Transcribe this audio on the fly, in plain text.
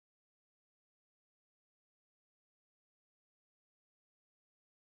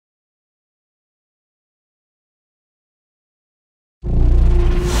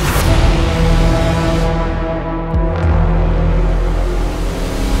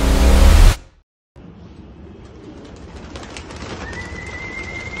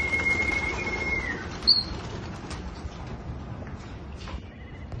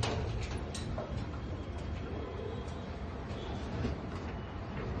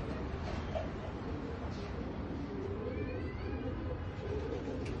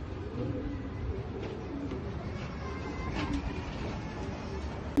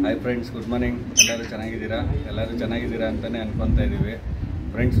Hi friends, good morning. ಎಲ್ಲರೂ ಚೆನ್ನಾಗಿದ್ದೀರಾ ಅಂತಲೇ ಅನ್ಕೊತಾ ಇದ್ದೀವಿ.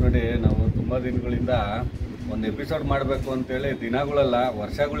 ಫ್ರೆಂಡ್ಸ್ ನೋಡಿ, ನಾವು ತುಂಬ ದಿನಗಳಿಂದ ಒಂದು ಎಪಿಸೋಡ್ ಮಾಡಬೇಕು ಅಂತೇಳಿ ದಿನಗಳಲ್ಲ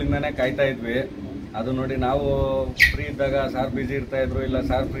ವರ್ಷಗಳಿಂದನೇ ಕಾಯ್ತಾ ಇದ್ವಿ. ಅದು ನೋಡಿ, ನಾವು ಫ್ರೀ ಇದ್ದಾಗ ಸಾರ್ ಬ್ಯುಸಿ ಇರ್ತಾಯಿದ್ರು, ಇಲ್ಲ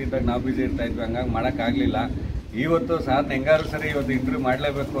ಸಾರ್ ಫ್ರೀ ಇದ್ದಾಗ ನಾವು ಬ್ಯುಸಿ ಇರ್ತಾಯಿದ್ವಿ. ಹಂಗಾಗಿ ಮಾಡೋಕ್ಕಾಗಲಿಲ್ಲ. ಇವತ್ತು ಸಾರ್ನ ಹೆಂಗಾರು ಸರಿ ಇವತ್ತು ಇಂಟರ್ವ್ಯೂ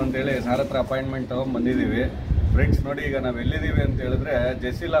ಮಾಡಲೇಬೇಕು ಅಂತೇಳಿ ಸಾರ್ ಹತ್ರ ಅಪಾಯಿಂಟ್ಮೆಂಟ್ ತೊಗೊಂಡು ಬಂದಿದ್ದೀವಿ. ಫ್ರೆಂಡ್ಸ್ ನೋಡಿ, ಈಗ ನಾವು ಎಲ್ಲಿದ್ದೀವಿ ಅಂತ ಹೇಳಿದ್ರೆ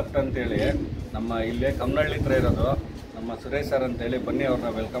ಜೆಸಿ ಲಾಫ್ಟ್ ಅಂತೇಳಿ ನಮ್ಮ ಇಲ್ಲೇ ಕಮ್ಮನಹಳ್ಳಿ ಹತ್ರ ಇರೋದು ನಮ್ಮ ಸುರೇಶ್ ಸರ್ ಅಂತೇಳಿ. ಬನ್ನಿ, ಅವ್ರನ್ನ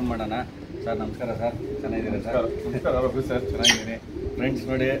ವೆಲ್ಕಮ್ ಮಾಡೋಣ. ಸರ್ ನಮಸ್ಕಾರ. ಸರ್ ಚೆನ್ನಾಗಿದ್ದೀರಾ? ಸರ್ ನಮಸ್ಕಾರ. ಸರ್ ಚೆನ್ನಾಗಿದ್ದೀನಿ. ಫ್ರೆಂಡ್ಸ್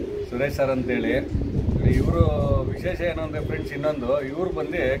ನೋಡಿ, ಸುರೇಶ್ ಸರ್ ಅಂತೇಳಿ ಇವರು ವಿಶೇಷ ಏನು ಅಂದರೆ ಫ್ರೆಂಡ್ಸ್, ಇನ್ನೊಂದು ಇವರು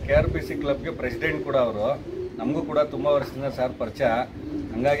ಬಂದು KRPC ಕ್ಲಬ್ಗೆ ಪ್ರೆಸಿಡೆಂಟ್ ಕೂಡ. ಅವರು ನಮಗೂ ಕೂಡ ತುಂಬ ವರ್ಷದಿಂದ ಸಾರ್ ಪರಿಚಯ.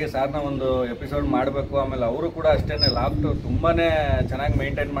 ಹಂಗಾಗಿ ಸಾರ್ನ ಒಂದು ಎಪಿಸೋಡ್ ಮಾಡಬೇಕು. ಆಮೇಲೆ ಅವರು ಕೂಡ ಅಷ್ಟೇ ಲಾಫ್ಟು ತುಂಬಾ ಚೆನ್ನಾಗಿ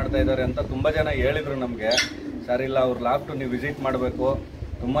ಮೇಂಟೈನ್ ಮಾಡ್ತಾ ಇದ್ದಾರೆ ಅಂತ ತುಂಬ ಜನ ಹೇಳಿದರು ನಮಗೆ. ಸರ್ ಇಲ್ಲ, ಅವ್ರ ಲಾಫ್ಟು ನೀವು ವಿಸಿಟ್ ಮಾಡಬೇಕು,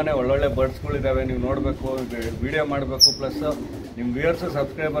 ತುಂಬಾ ಒಳ್ಳೊಳ್ಳೆ ಬರ್ಡ್ಸ್ಗಳಿದ್ದಾವೆ, ನೀವು ನೋಡಬೇಕು, ವಿಡಿಯೋ ಮಾಡಬೇಕು, ಪ್ಲಸ್ ನಿಮ್ಮ ವ್ಯೂಯರ್ಸು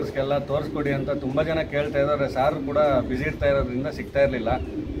ಸಬ್ಸ್ಕ್ರೈಬರ್ಸ್ಗೆಲ್ಲ ತೋರಿಸ್ಕೊಡಿ ಅಂತ ತುಂಬ ಜನ ಕೇಳ್ತಾ ಇದ್ದಾರೆ. ಸಾರ್ ಕೂಡ ಬ್ಯುಸಿ ಇರ್ತಾ ಇರೋದ್ರಿಂದ ಸಿಗ್ತಾ ಇರಲಿಲ್ಲ.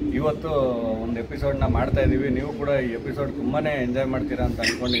 ಇವತ್ತು ಒಂದು ಎಪಿಸೋಡ್ನ ಮಾಡ್ತಾಯಿದ್ದೀವಿ. ನೀವು ಕೂಡ ಈ ಎಪಿಸೋಡ್ ತುಂಬಾ ಎಂಜಾಯ್ ಮಾಡ್ತೀರಾ ಅಂತ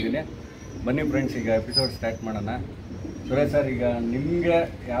ಅಂದ್ಕೊಂಡಿದ್ದೀನಿ. ಬನ್ನಿ ಫ್ರೆಂಡ್ಸ್, ಈಗ ಎಪಿಸೋಡ್ ಸ್ಟಾರ್ಟ್ ಮಾಡೋಣ. ಸುರೇಶ್ ಸರ್, ಈಗ ನಿಮಗೆ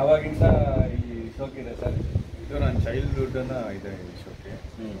ಯಾವಾಗಿಂದ ಈ ಶೋಕಿದೆ ಸರ್? ಇದು ನನ್ನ ಚೈಲ್ಡ್ಹುಡ್ಡನ್ನು ಇದೆ ಈ ಶೋಕ್ಕೆ.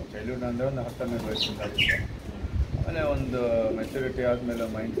 ಚೈಲ್ಡ್ಹುಡ್ ಅಂದರೆ ಒಂದು 10ನೇ ವಯಸ್ಸಿಂದ ಆಗುತ್ತೆ. ಆಮೇಲೆ ಒಂದು ಮೆಚುರಿಟಿ ಆದಮೇಲೆ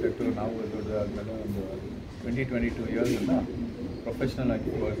ಮೈಂಡ್ ಸೆಟ್ಟು ನಾವು ದೊಡ್ಡ ಆದಮೇಲೆ ಒಂದು 22 ಇಯರ್ಸಿಂದ ಪ್ರೊಫೆಷ್ನಲ್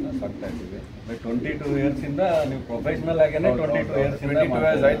ಆಗಿ ವರ್ಕ್ನ ಸಾಕ್ತಾ ಇದ್ದೀವಿ. 22 ಇಯರ್ಸಿಂದ ನೀವು ಪ್ರೊಫೆಷ್ನಲ್ ಆಗೇ 22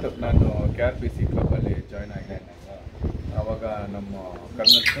 ಇಯರ್ಸ್ ಆಯಿತು. ನಾನು KRPC ಕ್ಲಬ್ಬಲ್ಲಿ ಜಾಯ್ನ್ ಆಗಿದೆ. ಆವಾಗ ನಮ್ಮ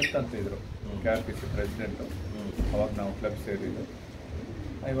ಕರ್ನಲ್ ಸ್ಮಿತ್ ಅಂತ ಇದ್ದರು KRPC ಪ್ರೆಸಿಡೆಂಟು. ಅವಾಗ ನಾವು ಕ್ಲಬ್ ಸೇರಿದ್ದು.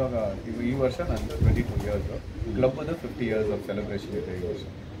 ಇವಾಗ ಈ ವರ್ಷ ನಂದು 22 ಇಯರ್ಸು. ಕ್ಲಬ್ಬದು 50 ಇಯರ್ಸ್ ಆಫ್ ಸೆಲೆಬ್ರೇಷನ್ ಇದೆ ಈ ವರ್ಷ.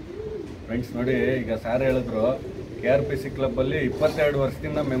 ಫ್ರೆಂಡ್ಸ್ ನೋಡಿ, ಈಗ ಸಾರ್ ಹೇಳಿದ್ರು KRPC ಕ್ಲಬ್ಬಲ್ಲಿ 22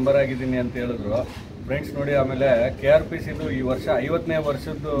 ವರ್ಷದಿಂದ ಮೆಂಬರ್ ಆಗಿದ್ದೀನಿ ಅಂತ ಹೇಳಿದ್ರು. ಫ್ರೆಂಡ್ಸ್ ನೋಡಿ, ಆಮೇಲೆ KRPCದು ಈ ವರ್ಷ 50ನೇ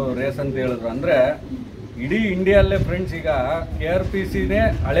ವರ್ಷದ್ದು ರೇಸ್ ಅಂತ ಹೇಳಿದ್ರು. ಅಂದರೆ ಇಡೀ ಇಂಡಿಯಲ್ಲೇ ಫ್ರೆಂಡ್ಸ್ ಈಗ KRPCನೇ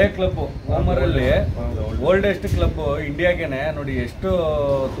ಹಳೆ ಕ್ಲಬ್ಬು, ಓಮರಲ್ಲಿ ಓಲ್ಡೆಸ್ಟ್ ಕ್ಲಬ್ಬು ಇಂಡಿಯಾಗೇನೆ. ನೋಡಿ ಎಷ್ಟು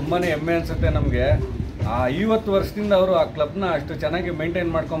ತುಂಬಾ ಹೆಮ್ಮೆ ಅನಿಸುತ್ತೆ ನಮಗೆ. 50 ವರ್ಷದಿಂದ ಅವರು ಆ ಕ್ಲಬ್ನ ಅಷ್ಟು ಚೆನ್ನಾಗಿ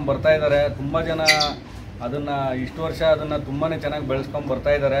ಮೇಂಟೈನ್ ಮಾಡ್ಕೊಂಡು ಬರ್ತಾ ಇದ್ದಾರೆ. ತುಂಬ ಜನ ಅದನ್ನು ಇಷ್ಟು ವರ್ಷ ಅದನ್ನು ತುಂಬಾ ಚೆನ್ನಾಗಿ ಬೆಳೆಸ್ಕೊಂಡು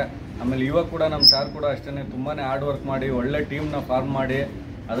ಬರ್ತಾ ಇದ್ದಾರೆ. ಆಮೇಲೆ ಇವಾಗ ಕೂಡ ನಮ್ಮ ಸಾರ್ ಕೂಡ ಅಷ್ಟೇ ತುಂಬಾ ಹಾರ್ಡ್ ವರ್ಕ್ ಮಾಡಿ ಒಳ್ಳೆ ಟೀಮ್ನ ಫಾರ್ಮ್ ಮಾಡಿ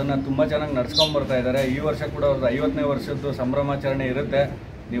ಅದನ್ನು ತುಂಬ ಚೆನ್ನಾಗಿ ನಡ್ಸ್ಕೊಂಡು ಬರ್ತಾ ಇದ್ದಾರೆ. ಈ ವರ್ಷ ಕೂಡ ಅವ್ರದ್ದು 50ನೇ ವರ್ಷದ್ದು ಸಂಭ್ರಮಾಚರಣೆ ಇರುತ್ತೆ.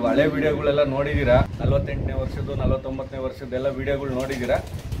 ನೀವು ಹಳೆ ವೀಡಿಯೋಗಳೆಲ್ಲ ನೋಡಿದ್ದೀರಾ, 48ನೇ ವರ್ಷದ್ದು 49ನೇ ವರ್ಷದ್ದೆಲ್ಲ ವೀಡಿಯೋಗಳು ನೋಡಿದ್ದೀರಾ.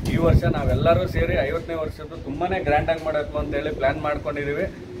 ಈ ವರ್ಷ ನಾವೆಲ್ಲರೂ ಸೇರಿ 50ನೇ ವರ್ಷದ್ದು ತುಂಬಾ ಗ್ರ್ಯಾಂಡಾಗಿ ಮಾಡಬೇಕು ಅಂತೇಳಿ ಪ್ಲ್ಯಾನ್ ಮಾಡ್ಕೊಂಡಿದ್ದೀವಿ.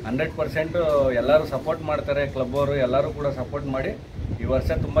 100% ಎಲ್ಲರೂ ಸಪೋರ್ಟ್ ಮಾಡ್ತಾರೆ. ಕ್ಲಬ್ ಅವರು ಎಲ್ಲರೂ ಕೂಡ ಸಪೋರ್ಟ್ ಮಾಡಿ ಈ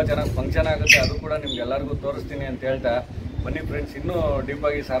ವರ್ಷ ತುಂಬ ಚೆನ್ನಾಗಿ ಫಂಕ್ಷನ್ ಆಗುತ್ತೆ. ಅದು ಕೂಡ ನಿಮ್ಗೆಲ್ಲರಿಗೂ ತೋರಿಸ್ತೀನಿ ಅಂತ ಹೇಳ್ತಾ ಬನ್ನಿ ಫ್ರೆಂಡ್ಸ್, ಇನ್ನೂ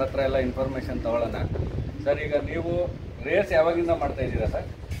ಡೀಪಾಗಿ ಸಾರ್ ಹತ್ರ ಎಲ್ಲ ಇನ್ಫಾರ್ಮೇಷನ್ ತೊಗೊಳ್ಳೋಣ. ಸರ್, ಈಗ ನೀವು ರೇಸ್ ಯಾವಾಗಿಂದ ಮಾಡ್ತಾ ಇದ್ದೀರಾ ಸರ್?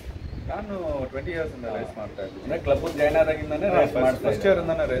 ನಾನು 20 ಇಯರ್ಸಿಂದ ರೇಸ್ ಮಾಡ್ತಾ ಇದ್ದೀನಿ. ಅಂದರೆ ಕ್ಲಬ್ ಜಾಯ್ನ್ ಆದಾಗಿಂದನೇ ರೇಸ್ ಮಾಡ್ತಾ ಫಸ್ಟ್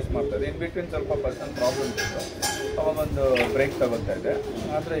ಇಯರಿಂದನೇ ರೇಸ್ ಮಾಡ್ತಾ ಇದ್ದೆ. ಇನ್ ಬಿಟ್ವೀನ್ ಸ್ವಲ್ಪ ಪರ್ಸನಲ್ ಪ್ರಾಬ್ಲಮ್ಸ್ ಇತ್ತು, ಅವಾಗ ಒಂದು ಬ್ರೇಕ್ ತಗೊಳ್ತಾ ಇದ್ದೆ.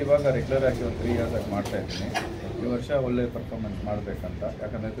 ಆದರೆ ಇವಾಗ ರೆಗ್ಯುಲರ್ ಆಗಿ ಒಂದು 3 ಇಯರ್ಸ್ ಆಗಿ ಮಾಡ್ತಾ ಇದ್ದೀನಿ. ಈ ವರ್ಷ ಒಳ್ಳೆ ಪರ್ಫಾರ್ಮೆನ್ಸ್ ಮಾಡಬೇಕಂತ,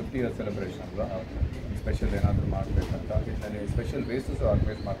 ಯಾಕಂದರೆ 50 ಇಯರ್ಸ್ ಸೆಲೆಬ್ರೇಷನ್ ಅಲ್ವಾ, ಸ್ಪೆಷಲ್ ಏನಾದರೂ ಮಾಡಬೇಕಂತ ಇದರಲ್ಲಿ ಸ್ಪೆಷಲ್ ರೇಸಸ್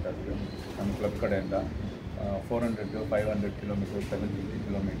ಆರ್ಗನೈಸ್ ಮಾಡ್ತಾ ಇದ್ದೀವಿ ನಮ್ಮ ಕ್ಲಬ್ ಕಡೆಯಿಂದ. 400 to 500 ಕಿಲೋಮೀಟರ್, 750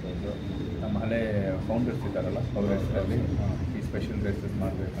 ಕಿಲೋಮೀಟರ್ಸು ನಮ್ಮ ಹಳೆ ಫೌಂಡರ್ಸ್ ಇದ್ದಾರಲ್ಲ ಅವ್ರ ಹೆಸರಲ್ಲಿ ಈ ಸ್ಪೆಷಲ್ ರೇಸಸ್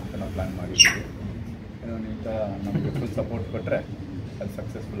ಮಾಡಬೇಕಂತ ನಾವು ಪ್ಲ್ಯಾನ್ ಮಾಡಿದ್ದೀವಿ. ಏನೋ ನಿಂತ ನಮಗೆ ಫುಲ್ ಸಪೋರ್ಟ್ ಕೊಟ್ಟರೆ ಅದು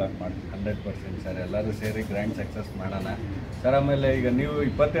ಸಕ್ಸಸ್ಫುಲ್ಲಾಗಿ ಮಾಡ್ತೀವಿ. 100% ಸರ್, ಎಲ್ಲರೂ ಸೇರಿ ಗ್ರ್ಯಾಂಡ್ ಸಕ್ಸಸ್ ಮಾಡೋಣ ಸರ್. ಆಮೇಲೆ ಈಗ ನೀವು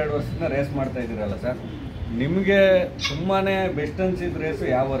 22 ವರ್ಷದಿಂದ ರೇಸ್ ಮಾಡ್ತಾ ಇದ್ದೀರಲ್ಲ ಸರ್, ನಿಮಗೆ ತುಂಬಾ ಬೆಸ್ಟ್ ಅನ್ಸಿದ ರೇಸು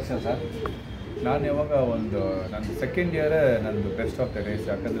ಯಾವ ವರ್ಷ ಸರ್? ನಾನು ಯಾವಾಗ ನಂದು ಸೆಕೆಂಡ್ ಇಯರೇ ನಂದು ಬೆಸ್ಟ್ ಆಫ್ ದ ರೇಸ್.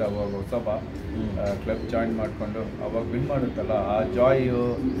 ಯಾಕಂದರೆ ಅವಾಗ ಹೊಸಬ ಕ್ಲಬ್ ಜಾಯಿನ್ ಮಾಡಿಕೊಂಡು ಅವಾಗ ವಿನ್ ಮಾಡುತ್ತಲ್ಲ, ಆ ಜಾಯು,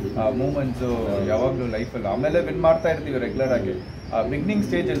 ಆ ಮೂಮೆಂಟ್ಸು ಯಾವಾಗಲೂ ಲೈಫಲ್ಲಿ. ಆಮೇಲೆ ವಿನ್ ಮಾಡ್ತಾ ಇರ್ತೀವಿ ರೆಗ್ಯುಲರ್ ಆಗಿ. ಆ ಬಿಗ್ನಿಂಗ್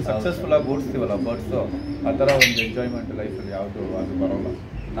ಸ್ಟೇಜಲ್ಲಿ ಸಕ್ಸಸ್ಫುಲ್ಲಾಗಿ ಓಡಿಸ್ತೀವಲ್ಲ ಬರ್ಡ್ಸು, ಆ ಥರ ಒಂದು ಎಂಜಾಯ್ಮೆಂಟ್ ಲೈಫಲ್ಲಿ ಯಾವುದು ಅದು ಬರೋಲ್ಲ.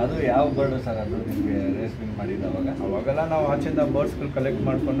 ಅದು ಯಾವ ಬರ್ಡು ಸರ್ ಅದು ನಿಮಗೆ ರೇಸ್ ವಿನ್ ಮಾಡಿದ್ದು? ಅವಾಗೆಲ್ಲ ನಾವು ಆಚೆಯಿಂದ ಬರ್ಡ್ಸ್ಗಳು ಕಲೆಕ್ಟ್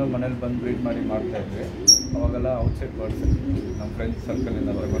ಮಾಡಿಕೊಂಡು ಮನೇಲಿ ಬಂದು ಬ್ರೀಡ್ ಮಾಡಿ ಮಾಡ್ತಾಯಿದ್ವಿ. ಅವಾಗೆಲ್ಲ ಔಟ್ಸೈಡ್ ಬರ್ಡ್ಸ್ ನಮ್ಮ ಫ್ರೆಂಡ್ಸ್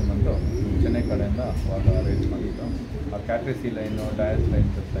ಸರ್ಕಲಿಂದ ಬಂದು ಚೆನ್ನೈ ಕಡೆಯಿಂದ ಅವಾಗ ರೇಸ್ ಮಾಡಿದ್ದು. ಆ KRPC ಲೈನು, ಡಯಸ್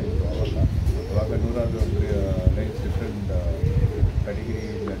ಲೈನ್ಸ್ ಅಂತ ಇತ್ತು ಅವಾಗ 100 lines, different category,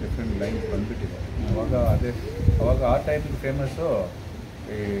 different lines ಬಂದುಬಿಟ್ಟಿದೆ ಅವಾಗ ಆ ಟೈಮಿಗೆ ಫೇಮಸ್ಸು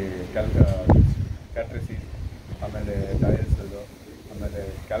ಈ KRPC, ಆಮೇಲೆ ಡಯಲ್ಸದು, ಆಮೇಲೆ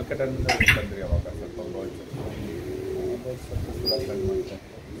ಕ್ಯಾಲ್ಕಟನ್ನಿಂದ ಬಂದ್ರಿ ಅವಾಗ ಸ್ವಲ್ಪ ಬರ್ಡ್ಸ್ ಸಕ್ಸಸ್ಫುಲ್ಲಾಗಿ ರನ್ ಮಾಡ್ತಾರೆ.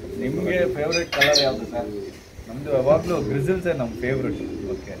 ನಿಮಗೆ ಫೇವ್ರೇಟ್ ಕಲರ್ ಯಾವುದು ಸರ್? ನಮ್ಮದು ಯಾವಾಗಲೂ ಗ್ರಿಸಲ್ಸೇ ನಮ್ಮ ಫೇವ್ರೆಟ್.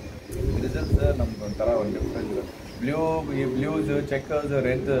 ಓಕೆ, ಗ್ರಿಸಲ್ಸ್ ನಮ್ದು ಒಂಥರ ಒಂದು ಡಿಫ್ರೆಂಟ್ ಈ ಬ್ಲೂಸ್, ಚೆಕ್ಕರ್ಸ್,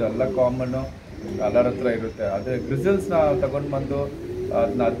 ರೆಡ್ ಎಲ್ಲ ಕಾಮನ್ನು ಎಲ್ಲರ ಹತ್ರ ಇರುತ್ತೆ. ಅದೇ ಗ್ರಿಸಲ್ಸ್ನ ತಗೊಂಡು ಬಂದು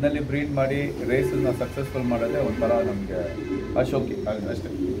ಅದನ್ನಲ್ಲಿ ಬ್ರೀಡ್ ಮಾಡಿ ರೇಸನ್ನ ಸಕ್ಸಸ್ಫುಲ್ ಮಾಡೋದೇ ಒಂಥರ ನಮಗೆ ಅಶೋಕಿ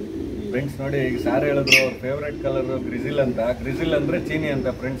ಅಷ್ಟೇ. ಫ್ರೆಂಡ್ಸ್ ನೋಡಿ ಈಗ ಸಾರ್ ಹೇಳಿದ್ರು ಅವ್ರ ಫೇವ್ರೆಟ್ ಕಲರ್ ಗ್ರಿಸಿಲ್ ಅಂತ. ಗ್ರಿಸಿಲ್ ಅಂದರೆ ಚೀನಿ ಅಂತ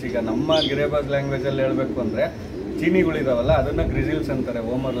ಫ್ರೆಂಡ್ಸ್. ಈಗ ನಮ್ಮ ಗಿರೇಬಾಜ್ ಲ್ಯಾಂಗ್ವೇಜಲ್ಲಿ ಹೇಳಬೇಕು ಅಂದರೆ ಚೀನಿಗಳಿದಾವಲ್ಲ ಅದನ್ನು ಗ್ರಿಸಿಲ್ಸ್ ಅಂತಾರೆ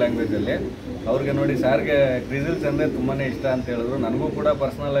ಓಮರ್ ಲ್ಯಾಂಗ್ವೇಜಲ್ಲಿ. ಅವ್ರಿಗೆ ನೋಡಿ ಸಾರ್ಗೆ ಗ್ರಿಸಿಲ್ಸ್ ಅಂದರೆ ತುಂಬಾ ಇಷ್ಟ ಅಂತ ಹೇಳಿದ್ರು. ನನಗೂ ಕೂಡ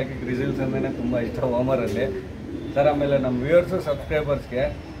ಪರ್ಸ್ನಲ್ ಆಗಿ ಗ್ರಿಸಿಲ್ಸ್ ಅಂದೇ ತುಂಬ ಇಷ್ಟ ಓಮರಲ್ಲಿ ಸರ್. ಆಮೇಲೆ ನಮ್ಮ ವ್ಯೂವರ್ಸು ಸಬ್ಸ್ಕ್ರೈಬರ್ಸ್ಗೆ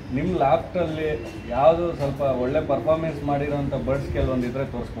ನಿಮ್ಮ ಲ್ಯಾಪ್ಟಲ್ಲಿ ಯಾವುದು ಸ್ವಲ್ಪ ಒಳ್ಳೆ ಪರ್ಫಾರ್ಮೆನ್ಸ್ ಮಾಡಿರೋಂಥ ಬರ್ಡ್ಸ್ ಕೆಲವೊಂದು ಇದ್ರೆ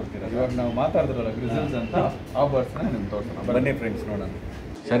ತೋರಿಸ್ಕೊಡ್ತೀರಾ? ಇವಾಗ ನಾವು ಮಾತಾಡಿದ್ರಲ್ಲ ಗ್ರಿಸಲ್ಸ್ ಅಂತ, ಆ ಬರ್ಡ್ಸ್ನ ನಿಮ್ಗೆ ತೋರಿಸೋಣ. ಬನ್ನಿ ಫ್ರೆಂಡ್ಸ್ ನೋಡೋಣ.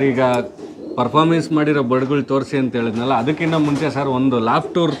 ಸರ್ ಈಗ ಪರ್ಫಾರ್ಮೆನ್ಸ್ ಮಾಡಿರೋ ಬರ್ಡ್ಗಳು ತೋರಿಸಿ ಅಂತ ಹೇಳಿದ್ನಲ್ಲ, ಅದಕ್ಕಿಂತ ಮುಂಚೆ ಸರ್ ಒಂದು ಲ್ಯಾಪ್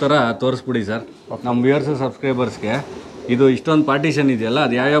ಟೂರ್ ಥರ ತೋರಿಸ್ಬಿಡಿ ಸರ್ ನಮ್ಮ ವ್ಯೂವರ್ಸು ಸಬ್ಸ್ಕ್ರೈಬರ್ಸ್ಗೆ. ಇದು ಇಷ್ಟೊಂದು ಪಾರ್ಟಿಷನ್ ಇದೆಯಲ್ಲ,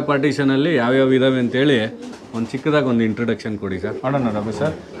 ಅದು ಯಾವ್ಯಾವ ಪಾರ್ಟಿಷನಲ್ಲಿ ಯಾವ್ಯಾವ ಇದಾವೆ ಅಂತೇಳಿ ಒಂದು ಚಿಕ್ಕದಾಗಿ ಒಂದು ಇಂಟ್ರೊಡಕ್ಷನ್ ಕೊಡಿ ಸರ್. ಮಾಡೋಣ ರವಿ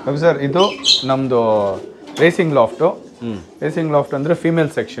ಸರ್. ರವಿ ಸರ್, ಇದು ನಮ್ಮದು ರೇಸಿಂಗ್ ಲಾಫ್ಟು. ರೇಸಿಂಗ್ ಲಾಫ್ಟ್ ಅಂದರೆ ಫೀಮೇಲ್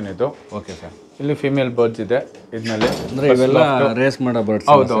ಸೆಕ್ಷನ್ ಇದು. Okay sir. ಇಲ್ಲಿ ಫೀಮೇಲ್ ಬರ್ಡ್ಸ್ ಇದೆ ಇದರಲ್ಲಿ. ಅಂದರೆ ಇವೆಲ್ಲ ರೇಸ್ ಮಾಡೋ ಬರ್ಡ್ಸ್?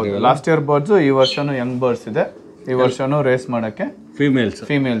 ಹೌದು. ಲಾಸ್ಟ್ ಇಯರ್ ಬರ್ಡ್ಸು, ಈ ವರ್ಷನೂ ಯಂಗ್ ಬರ್ಡ್ಸ್ ಇದೆ. ಈ ವರ್ಷನೂ ರೇಸ್ ಮಾಡೋಕ್ಕೆ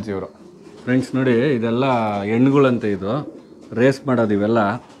ಫೀಮೇಲ್ಸ್ ಇವರು. ಫ್ರೆಂಡ್ಸ್ ನೋಡಿ ಇದೆಲ್ಲ ಹೆಣ್ಣುಗಳಂತೆ, ಇದು ರೇಸ್ ಮಾಡೋದು. ಇವೆಲ್ಲ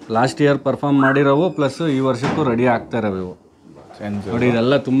ಲಾಸ್ಟ್ ಇಯರ್ ಪರ್ಫಾರ್ಮ್ ಮಾಡಿರೋವು ಪ್ಲಸ್ ಈ ವರ್ಷಕ್ಕೂ ರೆಡಿ ಆಗ್ತಾ ಇರೋವು ಇವು ನೋಡಿ.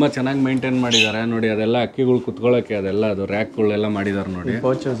 ಇದೆಲ್ಲ ತುಂಬ ಚೆನ್ನಾಗಿ ಮೇಂಟೈನ್ ಮಾಡಿದ್ದಾರೆ ನೋಡಿ. ಅದೆಲ್ಲ ಅಕ್ಕಿಗಳು ಕುತ್ಕೊಳ್ಳೋಕ್ಕೆ ಅದೆಲ್ಲ ಅದು ರ್ಯಾಕ್ಗಳೆಲ್ಲ ಮಾಡಿದ್ದಾರೆ ನೋಡಿ.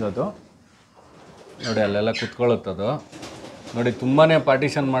 ಕೋಚಸ್ ಅದು ನೋಡಿ ಅಲ್ಲೆಲ್ಲ ಕುತ್ಕೊಳ್ಳುತ್ತದು ನೋಡಿ. ತುಂಬಾ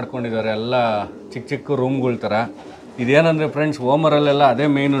ಪಾರ್ಟಿಷನ್ ಮಾಡ್ಕೊಂಡಿದ್ದಾರೆ ಎಲ್ಲ ಚಿಕ್ಕ ಚಿಕ್ಕ ರೂಮ್ಗಳ ಥರ. ಇದೇನಂದರೆ ಫ್ರೆಂಡ್ಸ್ ಓಮರಲ್ಲೆಲ್ಲ ಅದೇ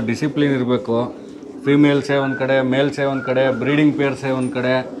ಮೇಯ್ನು, ಡಿಸಿಪ್ಲಿನ್ ಇರಬೇಕು. ಫೀಮೇಲ್ಸೇ ಒಂದು ಕಡೆ, ಮೇಲ್ಸೇ ಒಂದು ಕಡೆ, ಬ್ರೀಡಿಂಗ್ ಪೇರ್ಸೇ ಒಂದು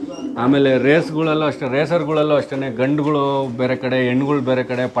ಕಡೆ. ಆಮೇಲೆ ರೇಸ್ಗಳಲ್ಲೂ ಅಷ್ಟೇ, ರೇಸರ್ಗಳಲ್ಲೂ ಅಷ್ಟೇ, ಗಂಡುಗಳು ಬೇರೆ ಕಡೆ, ಹೆಣ್ಣುಗಳು ಬೇರೆ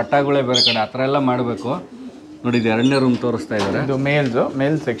ಕಡೆ, ಪಟ್ಟಾಗಳೇ ಬೇರೆ ಕಡೆ, ಆ ಥರ ಎಲ್ಲ ಮಾಡಬೇಕು ನೋಡಿ. ಇದು ಎರಡನೇ ರೂಮ್ ತೋರಿಸ್ತಾ ಇದ್ದಾರೆ. ಇದು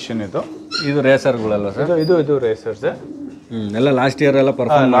ಮೇಲ್ ಸೆಕ್ಷನ್. ಇದು ರೇಸರ್ಗಳಲ್ಲ ಸರ್? ಇದು ರೇಸರ್ಸ್. ಎಲ್ಲ ಲಾಸ್ಟ್ ಇಯರ್ ಎಲ್ಲ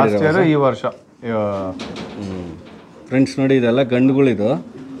ಪರ್ಫಾರ್ಮ್ ಮಾಡಿದ್ದಾರೆ. ಈ ವರ್ಷ ಫ್ರೆಂಡ್ಸ್ ನೋಡಿ ಇದೆಲ್ಲ ಗಂಡುಗಳಿದು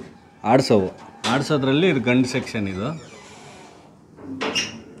ಆಡ್ಸೋದ್ರಲ್ಲಿ ಇದು ಗಂಡು ಸೆಕ್ಷನ್ ಇದು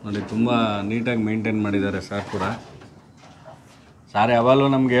ನೋಡಿ. ತುಂಬ ನೀಟಾಗಿ ಮೇಂಟೈನ್ ಮಾಡಿದ್ದಾರೆ ಸರ್ ಕೂಡ. ಸಾರ್ ಯಾವಾಗಲೂ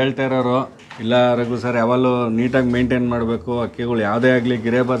ನಮ್ಗೆ ಹೇಳ್ತಾ ಇರೋರು, ಇಲ್ಲ ರಘು ಸರ್ ಯಾವಾಗಲೂ ನೀಟಾಗಿ ಮೇಂಟೈನ್ ಮಾಡಬೇಕು ಅಕ್ಕಿಗಳು, ಯಾವುದೇ ಆಗಲಿ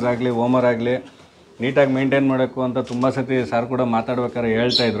ಗಿರೇಬಾಜ್ ಆಗಲಿ ಓಮರ್ ಆಗಲಿ ನೀಟಾಗಿ ಮೇಂಟೈನ್ ಮಾಡಬೇಕು ಅಂತ ತುಂಬ ಸತಿ ಸಾರ್ ಕೂಡ ಮಾತಾಡ್ಬೇಕಾದ್ರೆ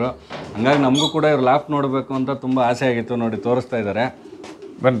ಹೇಳ್ತಾಯಿದ್ರು. ಹಂಗಾಗಿ ನಮಗೂ ಕೂಡ ಇವ್ರು ಲಾಫ್ಟ್ ನೋಡಬೇಕು ಅಂತ ತುಂಬ ಆಸೆ ಆಗಿತ್ತು ನೋಡಿ. ತೋರಿಸ್ತಾ ಇದ್ದಾರೆ.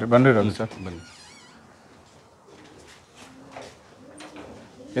 ಬನ್ನಿ ರಘು ಸರ್, ಬನ್ನಿ.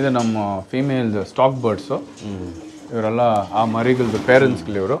 ಇದು ನಮ್ಮ ಫೀಮೇಲ್ ಸ್ಟಾಕ್ ಬರ್ಡ್ಸು. ಇವರೆಲ್ಲ ಆ ಮರಿಗಳದ್ದು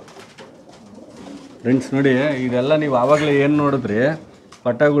ಪೇರೆಂಟ್ಸ್ಗಳು ಇವರು. ಫ್ರೆಂಡ್ಸ್ ನೋಡಿ ಇದೆಲ್ಲ ನೀವು ಆವಾಗಲೇ ಏನು ನೋಡಿದ್ರಿ,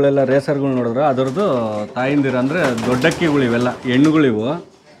 ಪಟ್ಟಗಳೆಲ್ಲ ರೇಸರ್ಗಳು ನೋಡಿದ್ರೆ ಅದರದ್ದು ತಾಯಿಂದಿರ ಅಂದರೆ ದೊಡ್ಡಕ್ಕಿಗಳು ಇವೆಲ್ಲ ಹೆಣ್ಣುಗಳಿವು.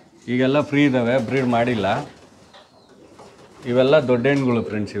 ಈಗೆಲ್ಲ ಫ್ರೀ ಇದ್ದಾವೆ, ಬ್ರೀಡ್ ಮಾಡಿಲ್ಲ. ಇವೆಲ್ಲ ದೊಡ್ಡ ಹೆಣ್ಣುಗಳು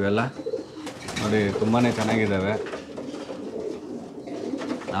ಫ್ರೆಂಡ್ಸ್. ಇವೆಲ್ಲ ನೋಡಿ ತುಂಬಾ ಚೆನ್ನಾಗಿದ್ದಾವೆ.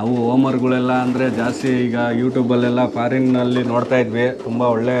 ನಾವು ಓಮರ್ಗಳೆಲ್ಲ ಅಂದರೆ ಜಾಸ್ತಿ ಈಗ ಯೂಟ್ಯೂಬಲ್ಲೆಲ್ಲ ಫಾರಿನ್ನಲ್ಲಿ ನೋಡ್ತಾ ಇದ್ವಿ, ತುಂಬ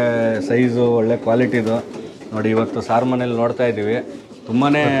ಒಳ್ಳೆ ಸೈಜು ಒಳ್ಳೆ ಕ್ವಾಲಿಟಿದು ನೋಡಿ. ಇವತ್ತು ಸಾರ್ ಮನೇಲಿ ನೋಡ್ತಾ ಇದ್ದೀವಿ, ತುಂಬಾ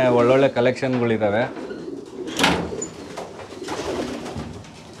ಒಳ್ಳೊಳ್ಳೆ ಕಲೆಕ್ಷನ್ಗಳಿದ್ದಾವೆ.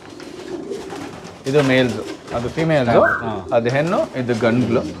 ಇದು ಮೇಲ್ಸು, ಅದು ಫಿಮೇಲ್ಸು, ಅದು ಹೆಣ್ಣು, ಇದು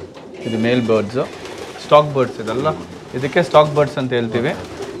ಗಂಡುಗಳು. ಇದು ಮೇಲ್ ಬರ್ಡ್ಸು, ಸ್ಟಾಕ್ ಬರ್ಡ್ಸ್. ಇದೆಲ್ಲ ಇದಕ್ಕೆ ಸ್ಟಾಕ್ ಬರ್ಡ್ಸ್ ಅಂತ ಹೇಳ್ತೀವಿ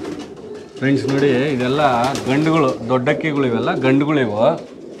ಫ್ರೆಂಡ್ಸ್. ನೋಡಿ ಇದೆಲ್ಲ ಗಂಡುಗಳು, ದೊಡ್ಡಕ್ಕಿಗಳು. ಇವೆಲ್ಲ ಗಂಡುಗಳಿವು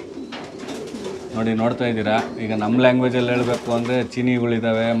ನೋಡಿ, ನೋಡ್ತಾ ಇದ್ದೀರಾ. ಈಗ ನಮ್ಮ ಲ್ಯಾಂಗ್ವೇಜಲ್ಲಿ ಹೇಳಬೇಕು ಅಂದರೆ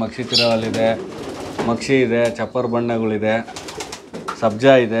ಚೀನಿಗಳಿದ್ದಾವೆ, ಮಕ್ಷಿ ತಿರವಲ್ಲಿದೆ, ಮಕ್ಷಿ ಇದೆ, ಚಪ್ಪರ್ ಬಣ್ಣಗಳಿದೆ,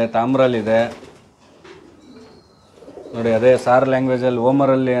 ಸಬ್ಜಾ ಇದೆ, ತಾಮ್ರಲ್ಲಿದೆ ನೋಡಿ. ಅದೇ ಸಾರ್ ಲ್ಯಾಂಗ್ವೇಜಲ್ಲಿ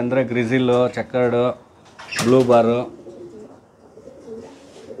ಓಮರಲ್ಲಿ ಅಂದರೆ ಗ್ರಿಸಿಲ್ಲು, ಚಕ್ಕರ್ಡು, ಬ್ಲೂ ಬಾರು.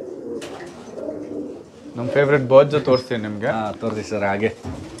 ನಮ್ಮ ಫೇವ್ರೆಟ್ ಬರ್ಡ್ಸು ತೋರಿಸ್ತೀನಿ ನಿಮಗೆ. ಹಾಂ ತೋರಿಸಿ ಸರ್. ಹಾಗೆ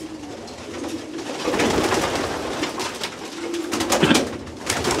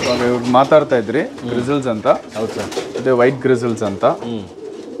ಇವಾಗ ಮಾತಾಡ್ತಾ ಇದ್ರಿ ಗ್ರಿಸಲ್ಸ್ ಅಂತ. ಹೌದು ಸರ್. ಇದು ವೈಟ್ ಗ್ರಿಸಲ್ಸ್ ಅಂತ.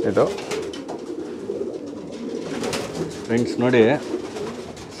 ಇದು ಫ್ರೆಂಡ್ಸ್ ನೋಡಿ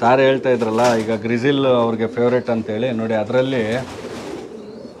ಸಾರ್ ಹೇಳ್ತಾ ಇದ್ರಲ್ಲ, ಈಗ ಗ್ರಿಸಿಲ್ ಅವ್ರಿಗೆ ಫೇವ್ರೇಟ್ ಅಂತೇಳಿ ನೋಡಿ. ಅದರಲ್ಲಿ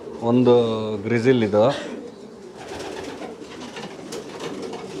ಒಂದು ಗ್ರಿಸಿಲ್ ಇದು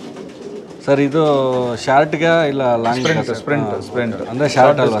ಸರ್. ಇದು ಶಾರ್ಟ್ಗೆ ಇಲ್ಲ ಲಾಂಗ್? ಸ್ಪ್ರಿಂಟ್ ಅಂದರೆ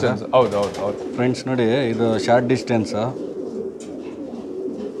ಶಾರ್ಟ್ ಅಲ್ವಾ? ಹೌದು ಹೌದು ಹೌದು ಫ್ರೆಂಡ್ಸ್ ನೋಡಿ ಇದು ಶಾರ್ಟ್ ಡಿಸ್ಟೆನ್ಸು.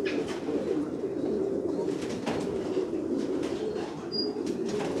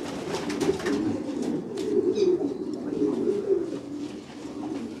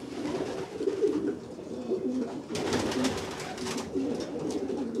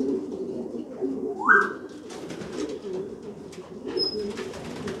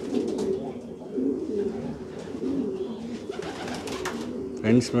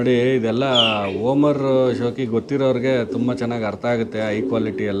 ಫ್ರೆಂಡ್ಸ್ ನೋಡಿ ಇದೆಲ್ಲ ಓಮರ್ ಶೋಕಿ ಗೊತ್ತಿರೋರಿಗೆ ತುಂಬ ಚೆನ್ನಾಗಿ ಅರ್ಥ ಆಗುತ್ತೆ. ಹೈ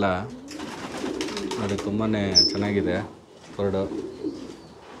ಕ್ವಾಲಿಟಿ ಎಲ್ಲ ನೋಡಿ, ತುಂಬಾ ಚೆನ್ನಾಗಿದೆ ಬರ್ಡು.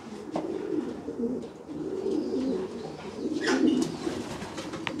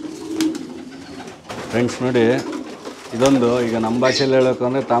 ಫ್ರೆಂಡ್ಸ್ ನೋಡಿ ಇದೊಂದು ಈಗ ನಮ್ಮ ಭಾಷೆಯಲ್ಲಿ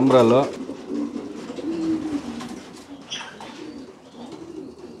ಹೇಳೋಕೆ ತಾಮ್ರಲ್ಲು.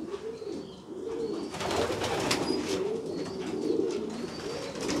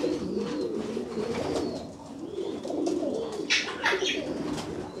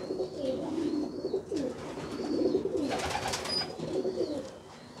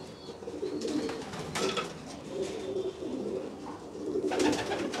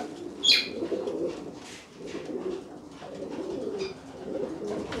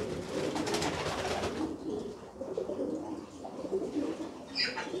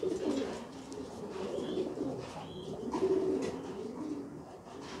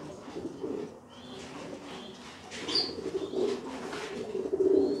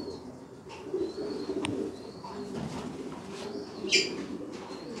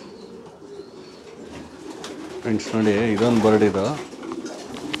 ಫ್ರೆಂಡ್ಸ್ ನೋಡಿ ಇದೊಂದು ಬರ್ಡ್ ಇದು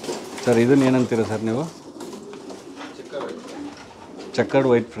ಸರ್. ಇದನ್ನ ಏನಂತೀರ ಸರ್ ನೀವು? ಚಕ್ಕರ್ಡ್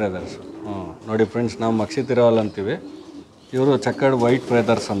ವೈಟ್ ಫೆದರ್ಸ್. ನೋಡಿ ಫ್ರೆಂಡ್ಸ್, ನಾವು ಮಕ್ಷಿತಿರವಲ್ ಅಂತೀವಿ, ಇವರು ಚಕ್ಕರ್ಡ್ ವೈಟ್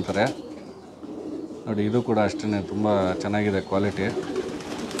ಫೆದರ್ಸ್ ಅಂತಾರೆ. ನೋಡಿ ಇದು ಕೂಡ ಅಷ್ಟೇ ತುಂಬ ಚೆನ್ನಾಗಿದೆ ಕ್ವಾಲಿಟಿ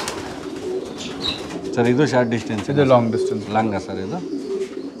ಸರ್. ಇದು ಶಾರ್ಟ್ ಡಿಸ್ಟೆನ್ಸ್, ಇದು ಲಾಂಗ್ ಡಿಸ್ಟೆನ್ಸ್. ಲಾಂಗಾ ಸರ್ ಇದು?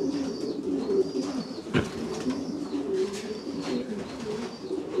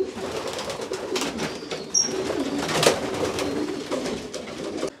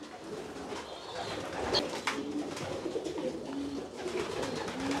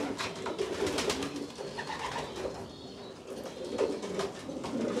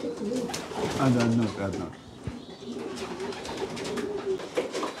 ಅದು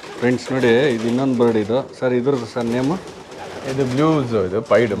ಫ್ರೆಂಡ್ಸ್ ನೋಡಿ ಇದು ಇನ್ನೊಂದು ಬರ್ಡ್ ಇದು ಸರ್. ಇದ್ರದ್ದು ಸರ್ ನೇಮು? ಇದು ಬ್ಲೂಸ್, ಇದು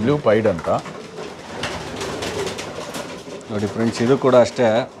ಪೈಡ್, ಬ್ಲೂ ಪೈಡ್ ಅಂತ. ನೋಡಿ ಫ್ರೆಂಡ್ಸ್, ಇದು ಕೂಡ ಅಷ್ಟೇ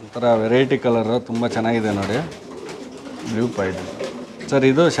ಒಂಥರ ವೆರೈಟಿ ಕಲರು, ತುಂಬ ಚೆನ್ನಾಗಿದೆ ನೋಡಿ. Blue paid sir.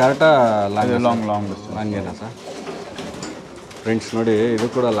 ಇದು ಶಾರ್ಟಾ ಲಾಂಗ್? ಲಾಂಗ್ ಏನಾ ಸರ್? ಫ್ರೆಂಡ್ಸ್ ನೋಡಿ ಇದು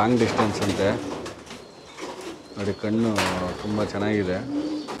ಕೂಡ ಲಾಂಗ್ ಡಿಸ್ಟೆನ್ಸ್ ಅಂತೆ. ನೋಡಿ ಕಣ್ಣು ತುಂಬ ಚೆನ್ನಾಗಿದೆ.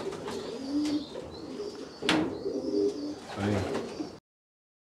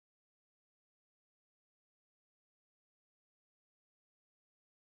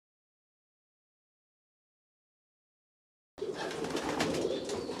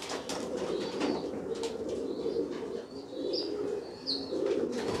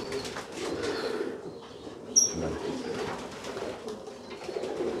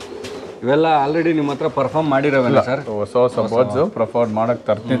 ಇವೆಲ್ಲ ಆಲ್ರೆಡಿ ನಿಮ್ಮ ಹತ್ರ ಪರ್ಫಾರ್ಮ್ ಮಾಡಿರೋವಲ್ಲ ಸರ್? ಹೊಸ ಬರ್ಡ್ಸ್ ಪರ್ಫಾರ್ಮ್ ಮಾಡೋಕ್ಕೆ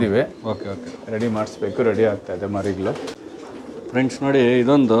ತರ್ತಿದ್ದೀವಿ. ಓಕೆ ರೆಡಿ ಮಾಡಿಸ್ಬೇಕು, ರೆಡಿ ಆಗ್ತಾ ಇದೆ ಮರಿಗಳು. ಫ್ರೆಂಡ್ಸ್ ನೋಡಿ